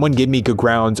thing? Someone give me good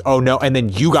grounds. Oh no. And then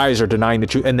you guys are denying the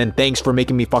truth. And then thanks for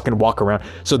making me fucking walk around.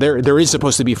 So there is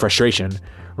supposed to be frustration,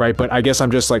 right? But I guess I'm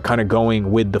just like kind of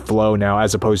going with the flow now,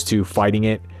 as opposed to fighting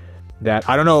it. That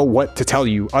I don't know what to tell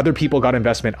you. Other people got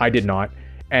investment. I did not.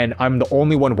 And I'm the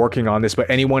only one working on this, but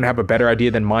anyone have a better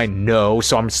idea than mine? No.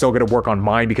 So I'm still going to work on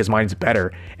mine because mine's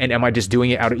better. And am I just doing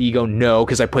it out of ego? No,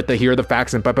 because I put here are the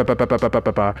facts and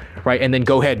right? And then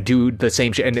go ahead, do the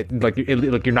same shit. And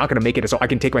you're not going to make it, so I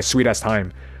can take my sweet ass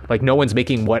time. Like, no one's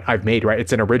making what I've made, right?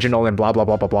 It's an original and blah, blah,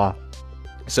 blah, blah, blah.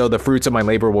 So the fruits of my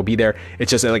labor will be there. It's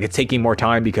just like it's taking more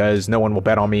time because no one will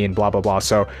bet on me and blah, blah, blah.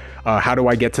 So how do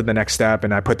I get to the next step?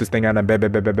 And I put this thing out and I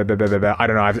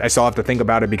don't know. I still have to think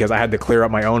about it because I had to clear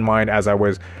up my own mind as I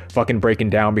was fucking breaking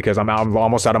down, because I'm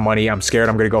almost out of money. I'm scared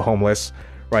I'm going to go homeless.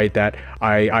 Right, that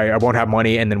I won't have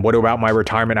money, and then what about my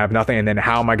retirement? I have nothing, and then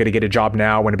how am I going to get a job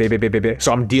now?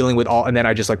 So I'm dealing with all, and then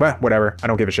I just like, well, whatever. I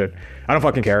don't give a shit. I don't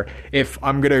fucking care if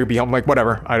I'm gonna be home. Like,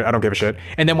 whatever. I don't give a shit.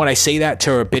 And then when I say that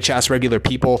to bitch ass regular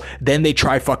people, then they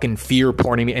try fucking fear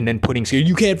porning me and then putting,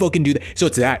 you can't fucking do that. So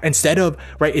it's that instead of,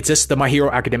 right, it's just the My Hero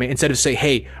Academia. Instead of say,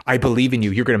 hey, I believe in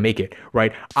you, you're gonna make it.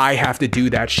 Right, I have to do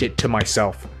that shit to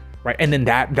myself. Right, and then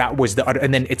that was the,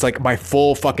 and then it's like my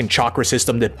full fucking chakra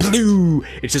system that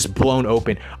it's just blown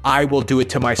open. I will do it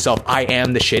to myself. I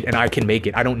am the shit, and I can make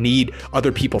it. I don't need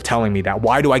other people telling me that.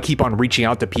 Why do I keep on reaching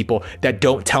out to people that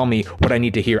don't tell me what I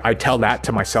need to hear? I tell that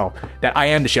to myself, that I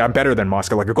am the shit. I'm better than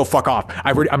Musk. Like, go fuck off.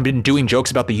 I've been doing jokes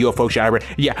about the UFO shit.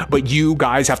 Yeah, but you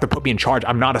guys have to put me in charge.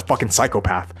 I'm not a fucking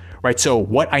psychopath. Right, so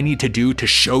what I need to do to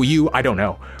show you, I don't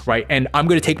know, right? And I'm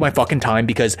gonna take my fucking time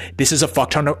because this is a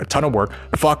fuck ton of work.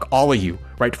 Fuck all of you,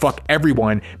 right? Fuck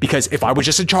everyone, because if I was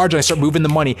just in charge and I start moving the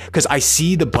money, because I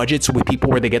see the budgets with people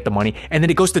where they get the money, and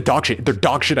then it goes to dog shit. They're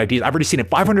dog shit ideas. I've already seen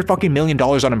it. $500 fucking million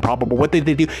on Improbable. What did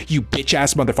they do? You bitch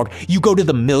ass motherfucker. You go to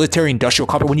the military industrial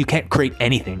complex when you can't create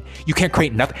anything. You can't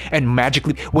create nothing. And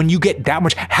magically, when you get that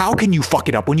much, how can you fuck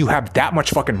it up when you have that much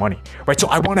fucking money, right? So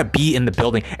I want to be in the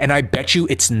building, and I bet you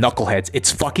it's knuckleheads.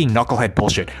 It's fucking knucklehead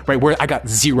bullshit, right? Where I got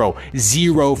zero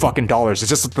fucking dollars. It's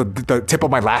just the tip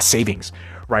of my last savings,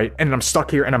 right? And I'm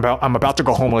stuck here, and I'm about to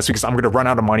go homeless because I'm going to run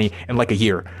out of money in like a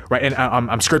year, right? And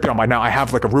I'm scraping on my, now I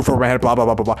have like a roof over my head, blah, blah,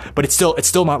 blah, blah, blah. But it's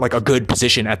still not like a good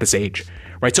position at this age,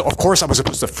 right? So of course I was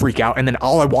supposed to freak out. And then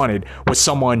all I wanted was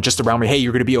someone just around me. Hey,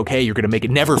 you're going to be okay. You're going to make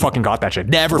it. Never fucking got that shit.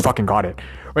 Never fucking got it.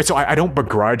 Right. So I don't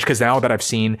begrudge, because now that I've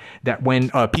seen that when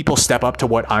people step up to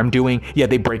what I'm doing, yeah,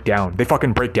 they break down. They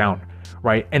fucking break down.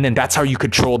 Right. And then that's how you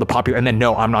control the popular. And then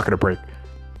no, I'm not going to break.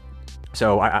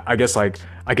 So I guess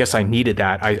I needed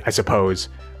that, I suppose.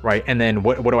 Right. And then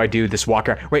what do I do? This walk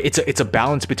around, right? It's a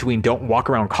balance between don't walk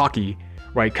around cocky,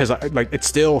 right? Because it's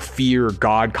still fear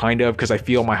God kind of, because I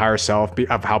feel my higher self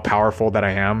of how powerful that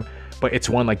I am. But it's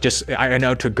one like, just I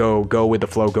know to go with the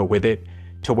flow, go with it.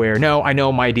 To where, no, I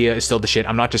know my idea is still the shit.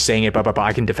 I'm not just saying it, but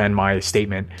I can defend my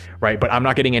statement, right? But I'm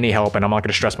not getting any help, and I'm not going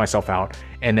to stress myself out.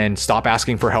 And then stop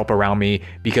asking for help around me,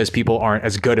 because people aren't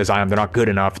as good as I am. They're not good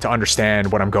enough to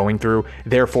understand what I'm going through.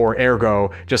 Therefore,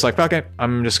 ergo, just like, fuck it,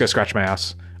 I'm just going to scratch my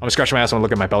ass. I'm going to scratch my ass and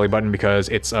look at my belly button because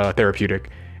it's therapeutic.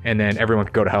 and then everyone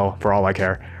could go to hell for all I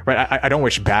care, right? I don't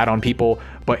wish bad on people,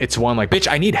 but it's one like,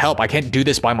 bitch, I need help. I can't do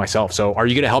this by myself. So are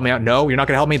you gonna help me out? No, you're not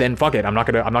gonna help me. Then fuck it. I'm not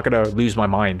gonna lose my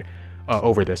mind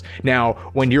over this. Now,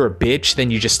 when you're a bitch,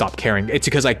 then you just stop caring. It's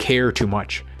because I care too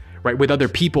much. Right? With other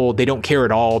people, they don't care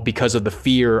at all because of the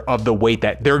fear of the weight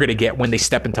that they're gonna get when they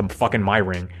step into fucking my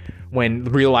ring. When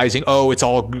realizing, oh, it's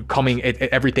all coming,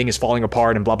 everything is falling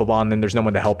apart and blah, blah, blah, and then there's no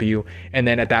one to help you. And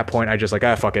then at that point, I just like,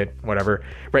 fuck it, whatever.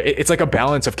 Right? It's like a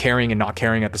balance of caring and not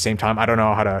caring at the same time. I don't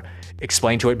know how to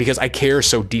explain to it because I care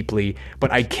so deeply,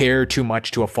 but I care too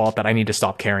much to a fault that I need to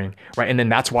stop caring. Right? And then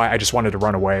that's why I just wanted to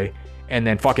run away. And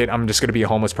then fuck it, I'm just gonna be a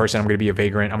homeless person. I'm gonna be a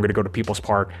vagrant. I'm gonna go to People's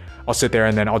Park. I'll sit there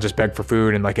and then I'll just beg for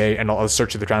food and like, hey, and I'll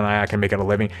search through the ground. I can make it a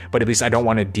living. But at least I don't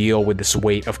want to deal with this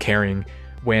weight of caring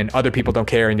when other people don't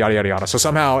care and yada yada yada. So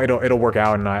somehow it'll work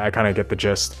out, and I kind of get the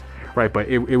gist. Right, but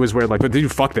it was weird, like, but dude,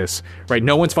 fuck this, right?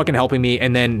 No one's fucking helping me,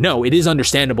 and then, no, it is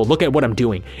understandable, look at what I'm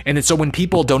doing. And then so when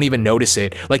people don't even notice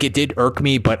it, like, it did irk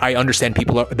me, but I understand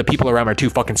the people around me are too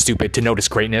fucking stupid to notice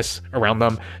greatness around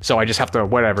them, so I just have to,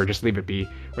 whatever, just leave it be,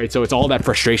 right? So it's all that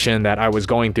frustration that I was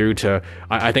going through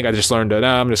I think I just learned to,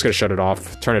 I'm just gonna shut it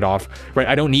off, turn it off, right?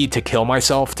 I don't need to kill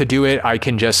myself to do it, I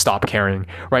can just stop caring,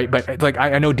 right? But, like,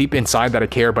 I know deep inside that I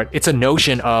care, but it's a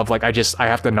notion of, like, I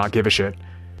have to not give a shit.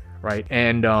 Right.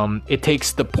 And it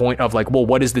takes the point of like, well,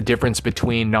 what is the difference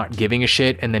between not giving a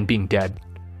shit and then being dead?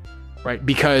 Right.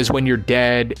 Because when you're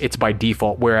dead, it's by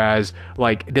default. Whereas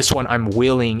like this one, I'm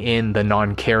willing in the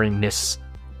non-caringness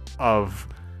of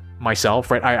myself.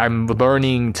 Right. I'm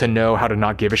learning to know how to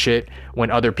not give a shit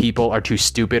when other people are too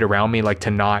stupid around me, like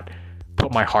to not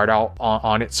put my heart out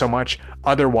on it so much.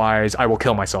 Otherwise, I will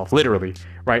kill myself, literally.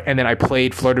 Right. And then I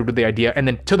flirted with the idea. And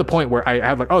then to the point where I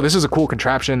had like, oh, this is a cool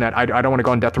contraption that I don't want to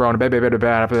go on death row and I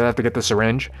have to get the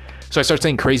syringe. So I start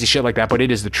saying crazy shit like that, but it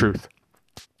is the truth.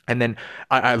 And then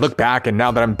I look back, and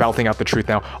now that I'm belting out the truth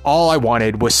now, all I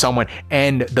wanted was someone,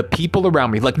 and the people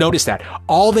around me, like, notice that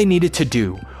all they needed to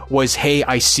do was, hey,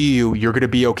 I see you, you're gonna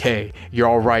be okay, you're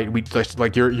all right, we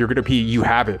like you're gonna be, you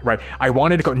have it, right? I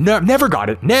wanted to go, no, never got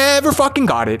it, never fucking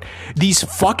got it. These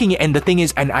fucking, and the thing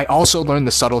is, and I also learned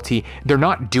the subtlety, they're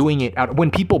not doing it out,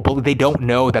 when people bully, they don't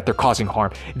know that they're causing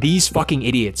harm. These fucking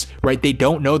idiots, right? They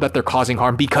don't know that they're causing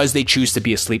harm because they choose to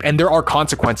be asleep, and there are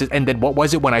consequences. And then what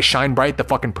was it when I shine bright, the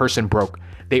fucking person broke.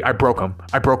 I broke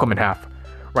them in half.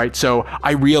 Right? So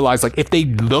I realized, like, if they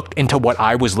looked into what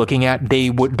I was looking at,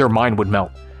 their mind would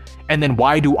melt. And then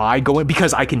why do I go in?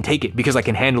 Because I can take it, because I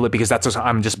can handle it, because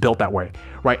I'm just built that way,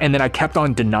 right? And then I kept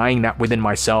on denying that within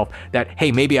myself, that,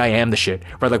 hey, maybe I am the shit,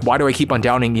 right? Like, why do I keep on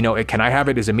doubting, can I have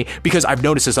it? Is it me? Because I've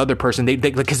noticed this other person,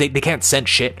 because they can't sense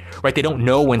shit, right? They don't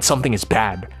know when something is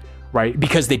bad, right?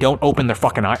 Because they don't open their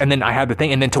fucking eye. And then I had the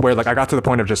thing, and then to where, like, I got to the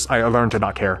point of just, I learned to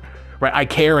not care. Right, I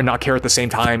care and not care at the same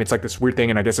time. It's like this weird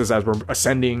thing, and I guess as we're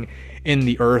ascending in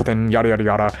the earth and yada yada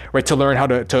yada, right? To learn how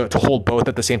to hold both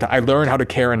at the same time. I learn how to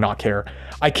care and not care.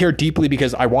 I care deeply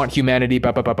because I want humanity,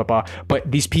 but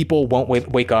these people won't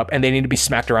wake up, and they need to be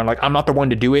smacked around. Like, I'm not the one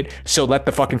to do it, so let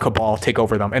the fucking cabal take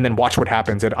over them, and then watch what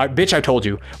happens. And bitch, I told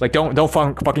you, like, don't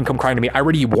fucking come crying to me. I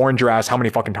already warned your ass how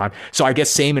many fucking times. So I guess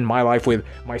same in my life with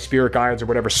my spirit guides or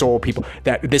whatever soul people,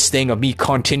 that this thing of me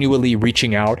continually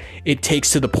reaching out, it takes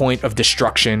to the point of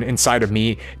destruction inside of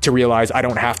me to realize I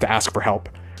don't have to ask for help,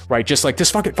 right? Just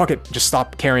fuck it, just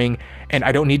stop caring, and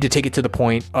I don't need to take it to the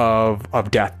point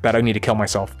of death that I need to kill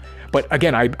myself. But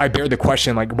again, I bear the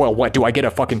question, like, well, what, do I get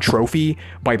a fucking trophy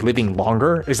by living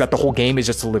longer? Is that the whole game, is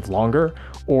just to live longer?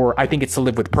 Or I think it's to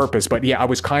live with purpose. But yeah, I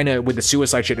was kind of, with the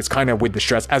suicide shit, it's kind of with the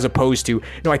stress, as opposed to,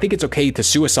 no, I think it's okay to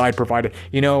suicide, provided,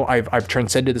 I've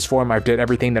transcended this form, I've did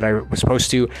everything that I was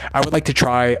supposed to. I would like to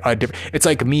try a different, it's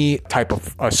like me type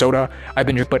of soda I've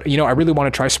been drinking, but I really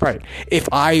want to try Sprite. If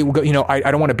I go, I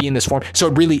don't want to be in this form. So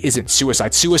it really isn't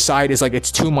suicide. Suicide is like,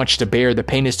 it's too much to bear, the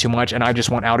pain is too much, and I just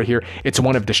want out of here. It's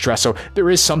one of distress. So there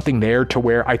is something there to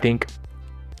where I think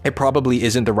it probably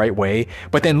isn't the right way.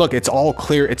 But then look, it's all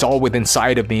clear, it's all within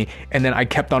inside of me. And then I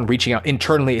kept on reaching out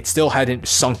internally. It still hadn't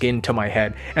sunk into my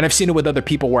head. And I've seen it with other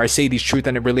people where I say these truths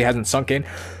and it really hasn't sunk in.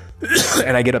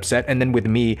 And I get upset. And then with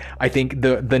me, I think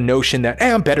the notion that,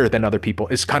 hey, I'm better than other people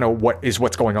is kind of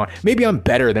what's going on. Maybe I'm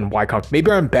better than Wycombe.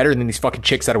 Maybe I'm better than these fucking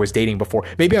chicks that I was dating before.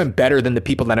 Maybe I'm better than the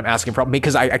people that I'm asking for help,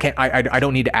 because I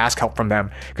don't need to ask help from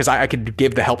them, because I could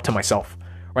give the help to myself.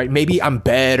 right? Maybe I'm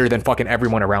better than fucking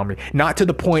everyone around me. Not to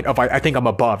the point of I think I'm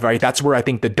above, right? That's where I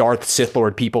think the Darth Sith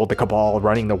Lord people, the cabal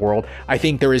running the world, I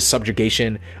think there is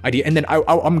subjugation idea. And then I'm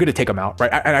going to take them out,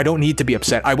 right? And I don't need to be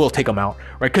upset. I will take them out,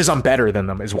 right? Because I'm better than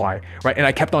them is why, right? And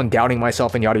I kept on doubting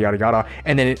myself and yada, yada, yada.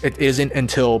 And then it isn't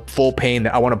until full pain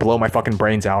that I want to blow my fucking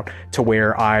brains out to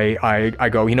where I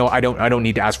go, you know, I don't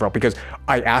need to ask for help, because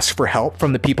I ask for help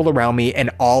from the people around me and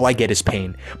all I get is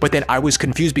pain. But then I was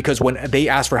confused because when they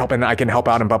ask for help and I can help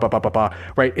out and blah, blah, blah, blah, blah,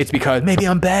 right? It's because maybe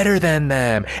I'm better than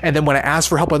them. And then when I ask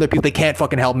for help other people, they can't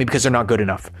fucking help me because they're not good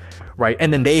enough, right?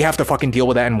 And then they have to fucking deal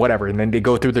with that and whatever. And then they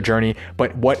go through the journey.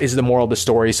 But what is the moral of the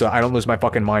story? So I don't lose my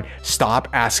fucking mind. Stop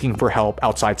asking for help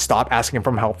outside. Stop asking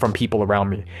for help from people around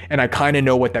me. And I kind of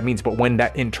know what that means. But when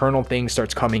that internal thing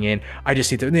starts coming in, I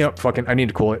just need to, you know, fucking, I need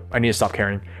to cool it. I need to stop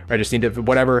caring. I just need to,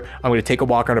 whatever. I'm going to take a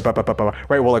walk on it, blah, blah, blah, blah,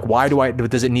 right? Well, like, why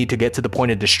does it need to get to the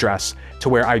point of distress to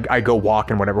where I go walk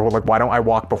and whatever? Well, like, why don't I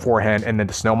walk beforehand and then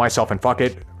just know myself and fuck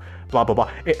it? Blah, blah,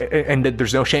 blah. And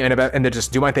there's no shame in it, and then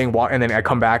just do my thing, walk, and then I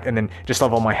come back and then just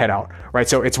level my head out, right?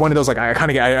 So it's one of those, like, I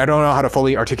kind of I don't know how to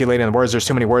fully articulate in the words. There's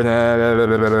too many words,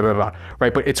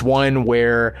 right? But it's one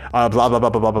where blah, blah, blah, blah,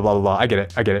 blah, blah, blah, blah. I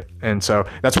get it. And so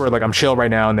that's where, like, I'm chill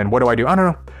right now. And then what do? I don't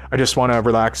know. I just want to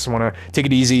relax, want to take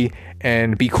it easy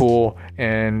and be cool.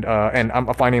 And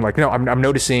I'm finding, like, no, I'm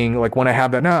noticing, like, when I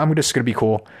have that, no, I'm just going to be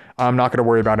cool. I'm not going to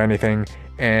worry about anything.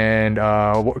 And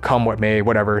come what may,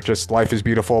 whatever, just life is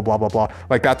beautiful, blah, blah, blah.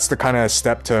 Like, that's the kind of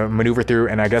step to maneuver through.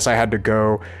 And I guess I had to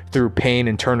go through pain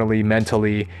internally,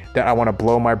 mentally, that I want to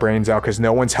blow my brains out because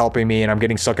no one's helping me and I'm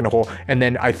getting stuck in a hole. And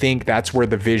then I think that's where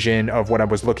the vision of what I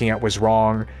was looking at was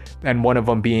wrong. And one of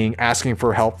them being asking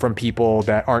for help from people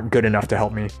that aren't good enough to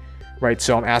help me. Right.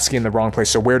 So I'm asking in the wrong place.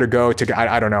 So where to go to,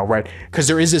 I don't know. Right. Because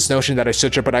there is this notion that I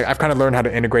switch it, but I've kind of learned how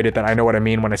to integrate it, that I know what I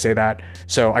mean when I say that.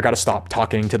 So I got to stop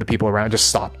talking to the people around. Just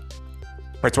stop.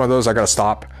 Right. It's one of those, I got to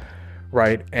stop.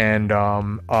 Right. And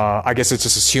I guess it's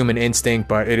just this human instinct,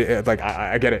 but it like,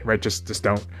 I get it. Right. Just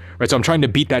don't. Right. So I'm trying to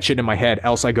beat that shit in my head,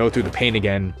 else I go through the pain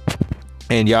again.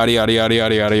 And yada, yada, yada,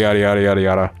 yada, yada, yada, yada, yada,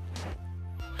 yada.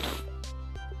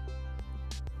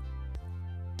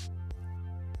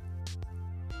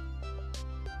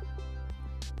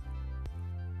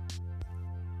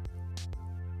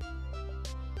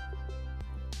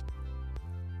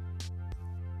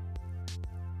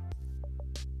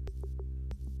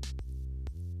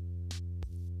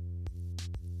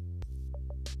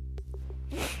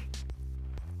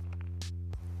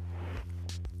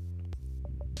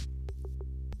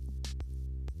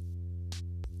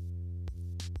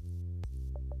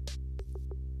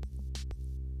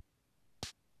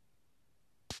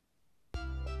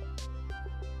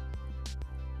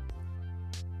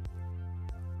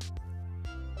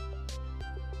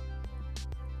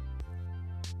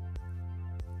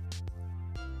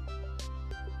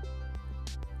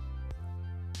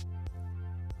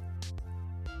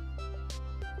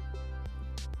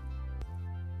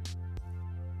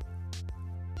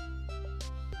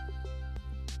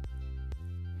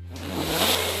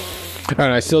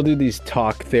 And I still do these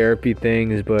talk therapy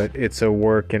things, but it's a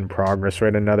work in progress,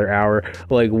 right? Another hour.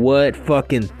 Like, what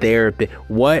fucking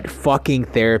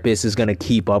therapist is going to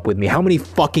keep up with me? How many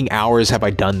fucking hours have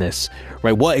I done this?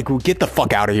 Right? What? Get the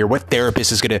fuck out of here. What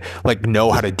therapist is going to, like,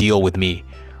 know how to deal with me?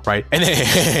 Right. And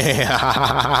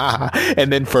then,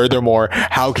 and then furthermore,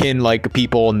 how can, like,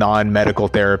 people, non-medical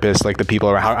therapists, like the people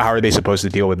around, how are they supposed to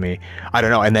deal with me? I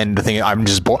don't know. And then the thing, I'm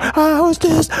just born. I was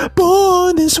just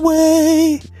born this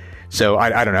way. So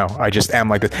I don't know. I just am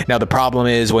like this. Now, the problem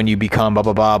is when you become blah,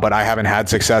 blah, blah, but I haven't had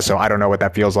success. So I don't know what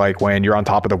that feels like when you're on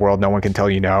top of the world. No one can tell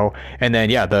you no. And then,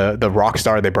 yeah, the rock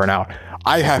star, they burn out.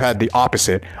 I have had the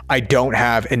opposite. I don't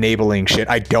have enabling shit.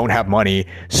 I don't have money.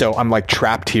 So I'm, like,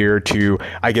 trapped here to,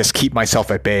 I guess, keep myself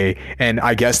at bay. And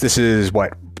I guess this is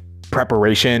what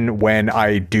preparation when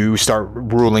I do start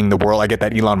ruling the world. I get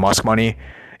that Elon Musk money.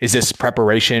 Is this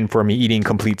preparation for me eating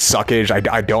complete suckage?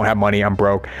 I don't have money. I'm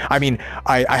broke. I mean,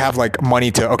 I have, like, money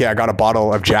to, okay, I got a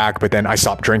bottle of Jack, but then I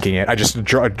stopped drinking it. I just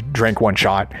drank one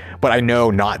shot, but I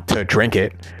know not to drink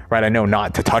it, right? I know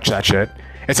not to touch that shit.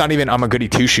 It's not even I'm a goody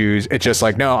two shoes. It's just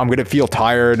like, no, I'm going to feel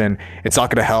tired and it's not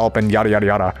going to help and yada, yada,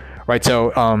 yada. Right.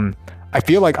 So, I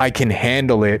feel like I can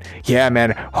handle it. Yeah,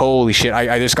 man. Holy shit.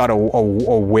 I just got a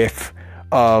whiff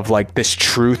of, like, this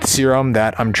truth serum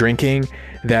that I'm drinking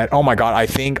that, oh my God, I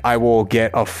think I will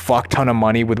get a fuck ton of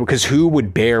money with, because who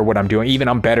would bear what I'm doing? Even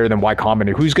I'm better than Y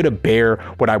Combinator. Who's going to bear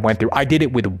what I went through? I did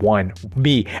it with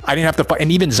me. I didn't have to,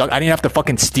 and even Zuck, I didn't have to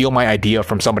fucking steal my idea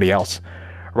from somebody else.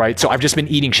 Right. So I've just been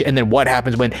eating shit. And then what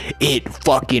happens when it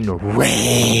fucking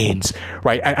rains?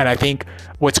 Right. And I think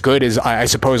what's good is I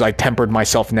suppose I tempered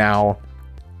myself now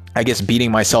I guess,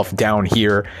 beating myself down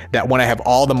here, that when I have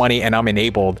all the money and I'm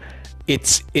enabled,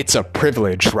 it's a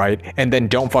privilege, right? And then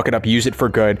don't fuck it up, use it for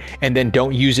good, and then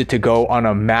don't use it to go on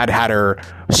a Mad Hatter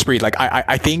spree. Like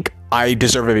I think I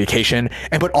deserve a vacation,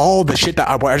 but all the shit that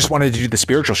I just wanted to do, the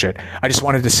spiritual shit. I just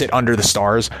wanted to sit under the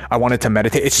stars. I wanted to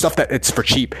meditate. It's stuff that it's for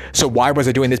cheap. So why was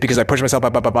I doing this? Because I pushed myself,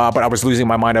 but I was losing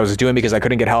my mind. I was doing because I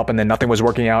couldn't get help, and then nothing was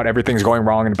working out. Everything's going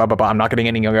wrong, and I'm not getting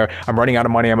any younger. I'm running out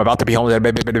of money. I'm about to be homeless.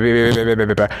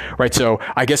 Right. So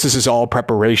I guess this is all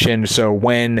preparation. So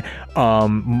when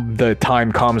the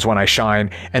time comes when I shine,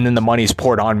 and then the money's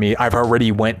poured on me, I've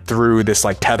already went through this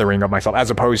like tethering of myself, as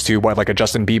opposed to what, like a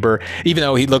Justin Bieber, even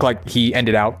though he looked like he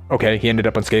ended up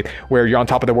unscathed, where you're on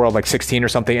top of the world like 16 or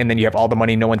something, and then you have all the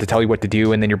money, no one to tell you what to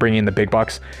do, and then you're bringing in the big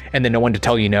bucks, and then no one to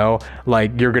tell you no,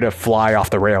 like you're gonna fly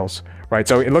off the rails, right?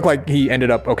 So it looked like he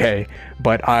ended up okay,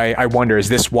 but I wonder, is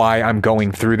this why I'm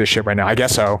going through this shit right now? I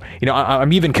guess so. You know,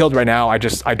 I'm even killed right now. I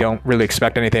don't really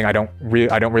expect anything. I don't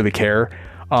really care,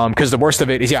 because the worst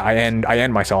of it is, I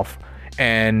end myself.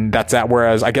 And that's that.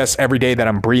 Whereas I guess every day that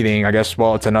I'm breathing, I guess,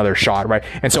 well, it's another shot, right?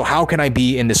 And so how can I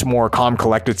be in this more calm,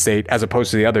 collected state as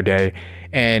opposed to the other day?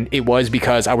 And it was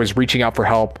because I was reaching out for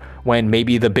help, when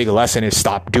maybe the big lesson is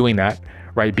stop doing that,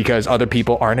 right? Because other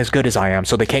people aren't as good as I am,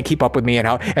 so they can't keep up with me.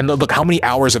 And look how many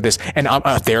hours of this, and I'm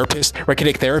a therapist, right? Can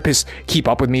a therapist keep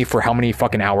up with me for how many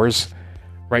fucking hours,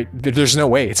 right? There's no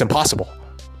way. It's impossible.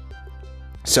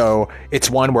 So it's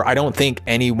one where I don't think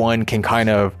anyone can kind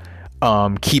of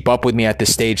keep up with me at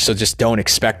this stage, so just don't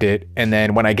expect it. And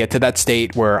then when I get to that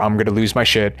state where I'm gonna lose my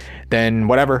shit, then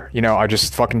whatever, you know, I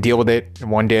just fucking deal with it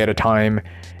one day at a time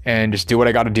and just do what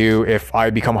I gotta do. If I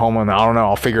become homeless, I don't know,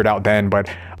 I'll figure it out then. But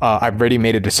I've already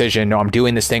made a decision. No, I'm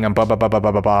doing this thing. I'm blah, blah, blah, blah,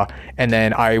 blah, blah, blah. And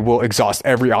then I will exhaust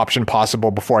every option possible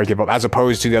before I give up, as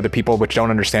opposed to the other people which don't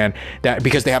understand that,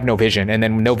 because they have no vision, and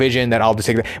then no vision, that I'll just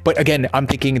take that. But again, I'm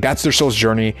thinking that's their soul's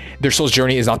journey. Their soul's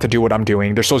journey is not to do what I'm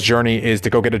doing. Their soul's journey is to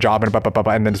go get a job and blah, blah, blah,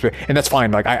 blah, and that's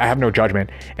fine. Like I have no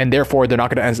judgment, and therefore they're not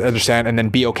going to understand and then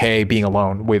be okay being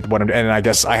alone with what I'm. And I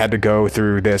guess I had to go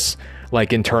through this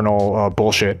like internal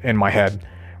bullshit in my head,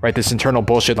 right? This internal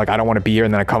bullshit, like I don't want to be here,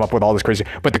 and then I come up with all this crazy,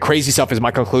 but the crazy stuff is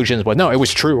my conclusions. But no, it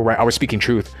was true, right? I was speaking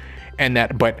truth. And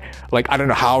that, but like, I don't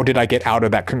know, how did I get out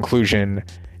of that conclusion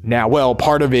now? Well,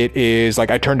 part of it is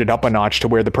like I turned it up a notch to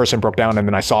where the person broke down, and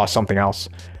then I saw something else,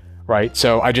 right?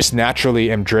 So I just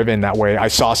naturally am driven that way. I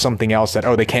saw something else that,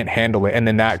 oh, they can't handle it, and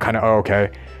then that kind of, oh,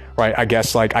 okay, right? I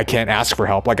guess like I can't ask for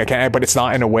help, like I can't, but it's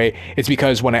not in a way. It's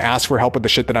because when I ask for help with the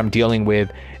shit that I'm dealing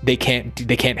with, they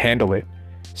can't handle it.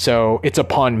 So it's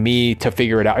upon me to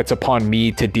figure it out. It's upon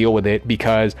me to deal with it,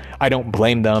 because I don't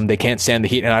blame them. They can't stand the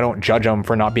heat, and I don't judge them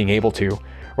for not being able to,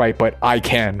 right? But I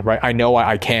can, right? I know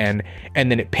I can. And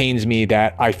then it pains me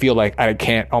that I feel like I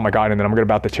can't. Oh my God. And then I'm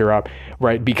about to tear up,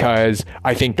 right? Because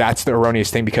I think that's the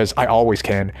erroneous thing, because I always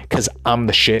can, because I'm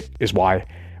the shit is why.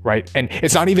 Right. And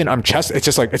it's not even it's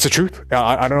just like, it's the truth.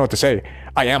 I don't know what to say.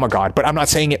 I am a God, but I'm not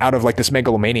saying it out of like this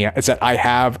megalomania. It's that I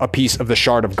have a piece of the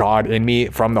shard of God in me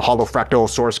from the hollow fractal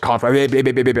source conflict,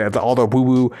 all the woo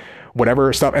woo,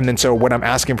 whatever stuff. And then so when I'm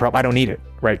asking for help, I don't need it.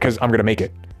 Right. Because I'm going to make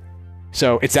it.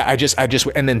 So it's that I just,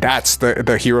 and then that's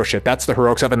the hero shit. That's the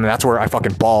heroic stuff. And then that's where I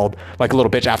fucking balled like a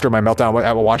little bitch after my meltdown.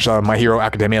 I watched My Hero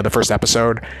Academia, the first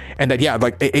episode. And that, yeah,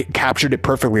 like it captured it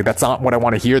perfectly. That's not what I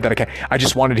want to hear. I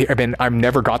just wanted to hear. I've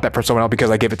never got that from someone else,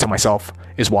 because I give it to myself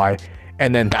is why.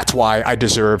 And then that's why I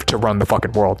deserve to run the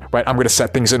fucking world, right? I'm going to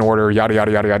set things in order, yada,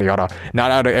 yada, yada, yada, yada.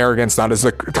 Not out of arrogance, not as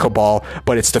the cabal,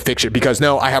 but it's to fix it. Because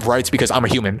no, I have rights, because I'm a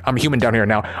human. I'm a human down here.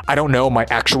 Now, I don't know my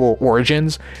actual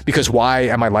origins, because why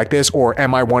am I like this? Or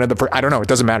am I one of the, I don't know. It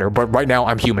doesn't matter. But right now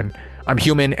I'm human. I'm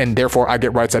human, and therefore I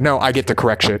get rights. No, I get to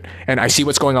correct shit. And I see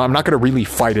what's going on. I'm not going to really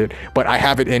fight it, but I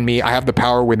have it in me. I have the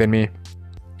power within me.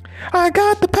 I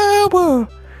got the power.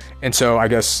 And so I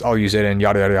guess I'll use it, and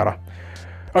yada, yada, yada.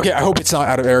 Okay, I hope it's not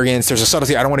out of arrogance. There's a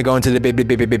subtlety. I don't want to go into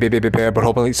the but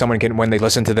hopefully someone can, when they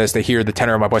listen to this, they hear the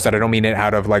tenor of my voice, that I don't mean it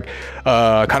out of like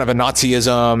kind of a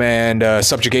Nazism and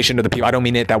subjugation to the people. I don't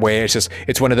mean it that way. It's just,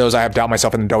 it's one of those, I have doubt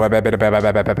myself in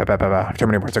the too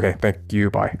many words. Okay, thank you.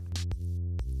 Bye.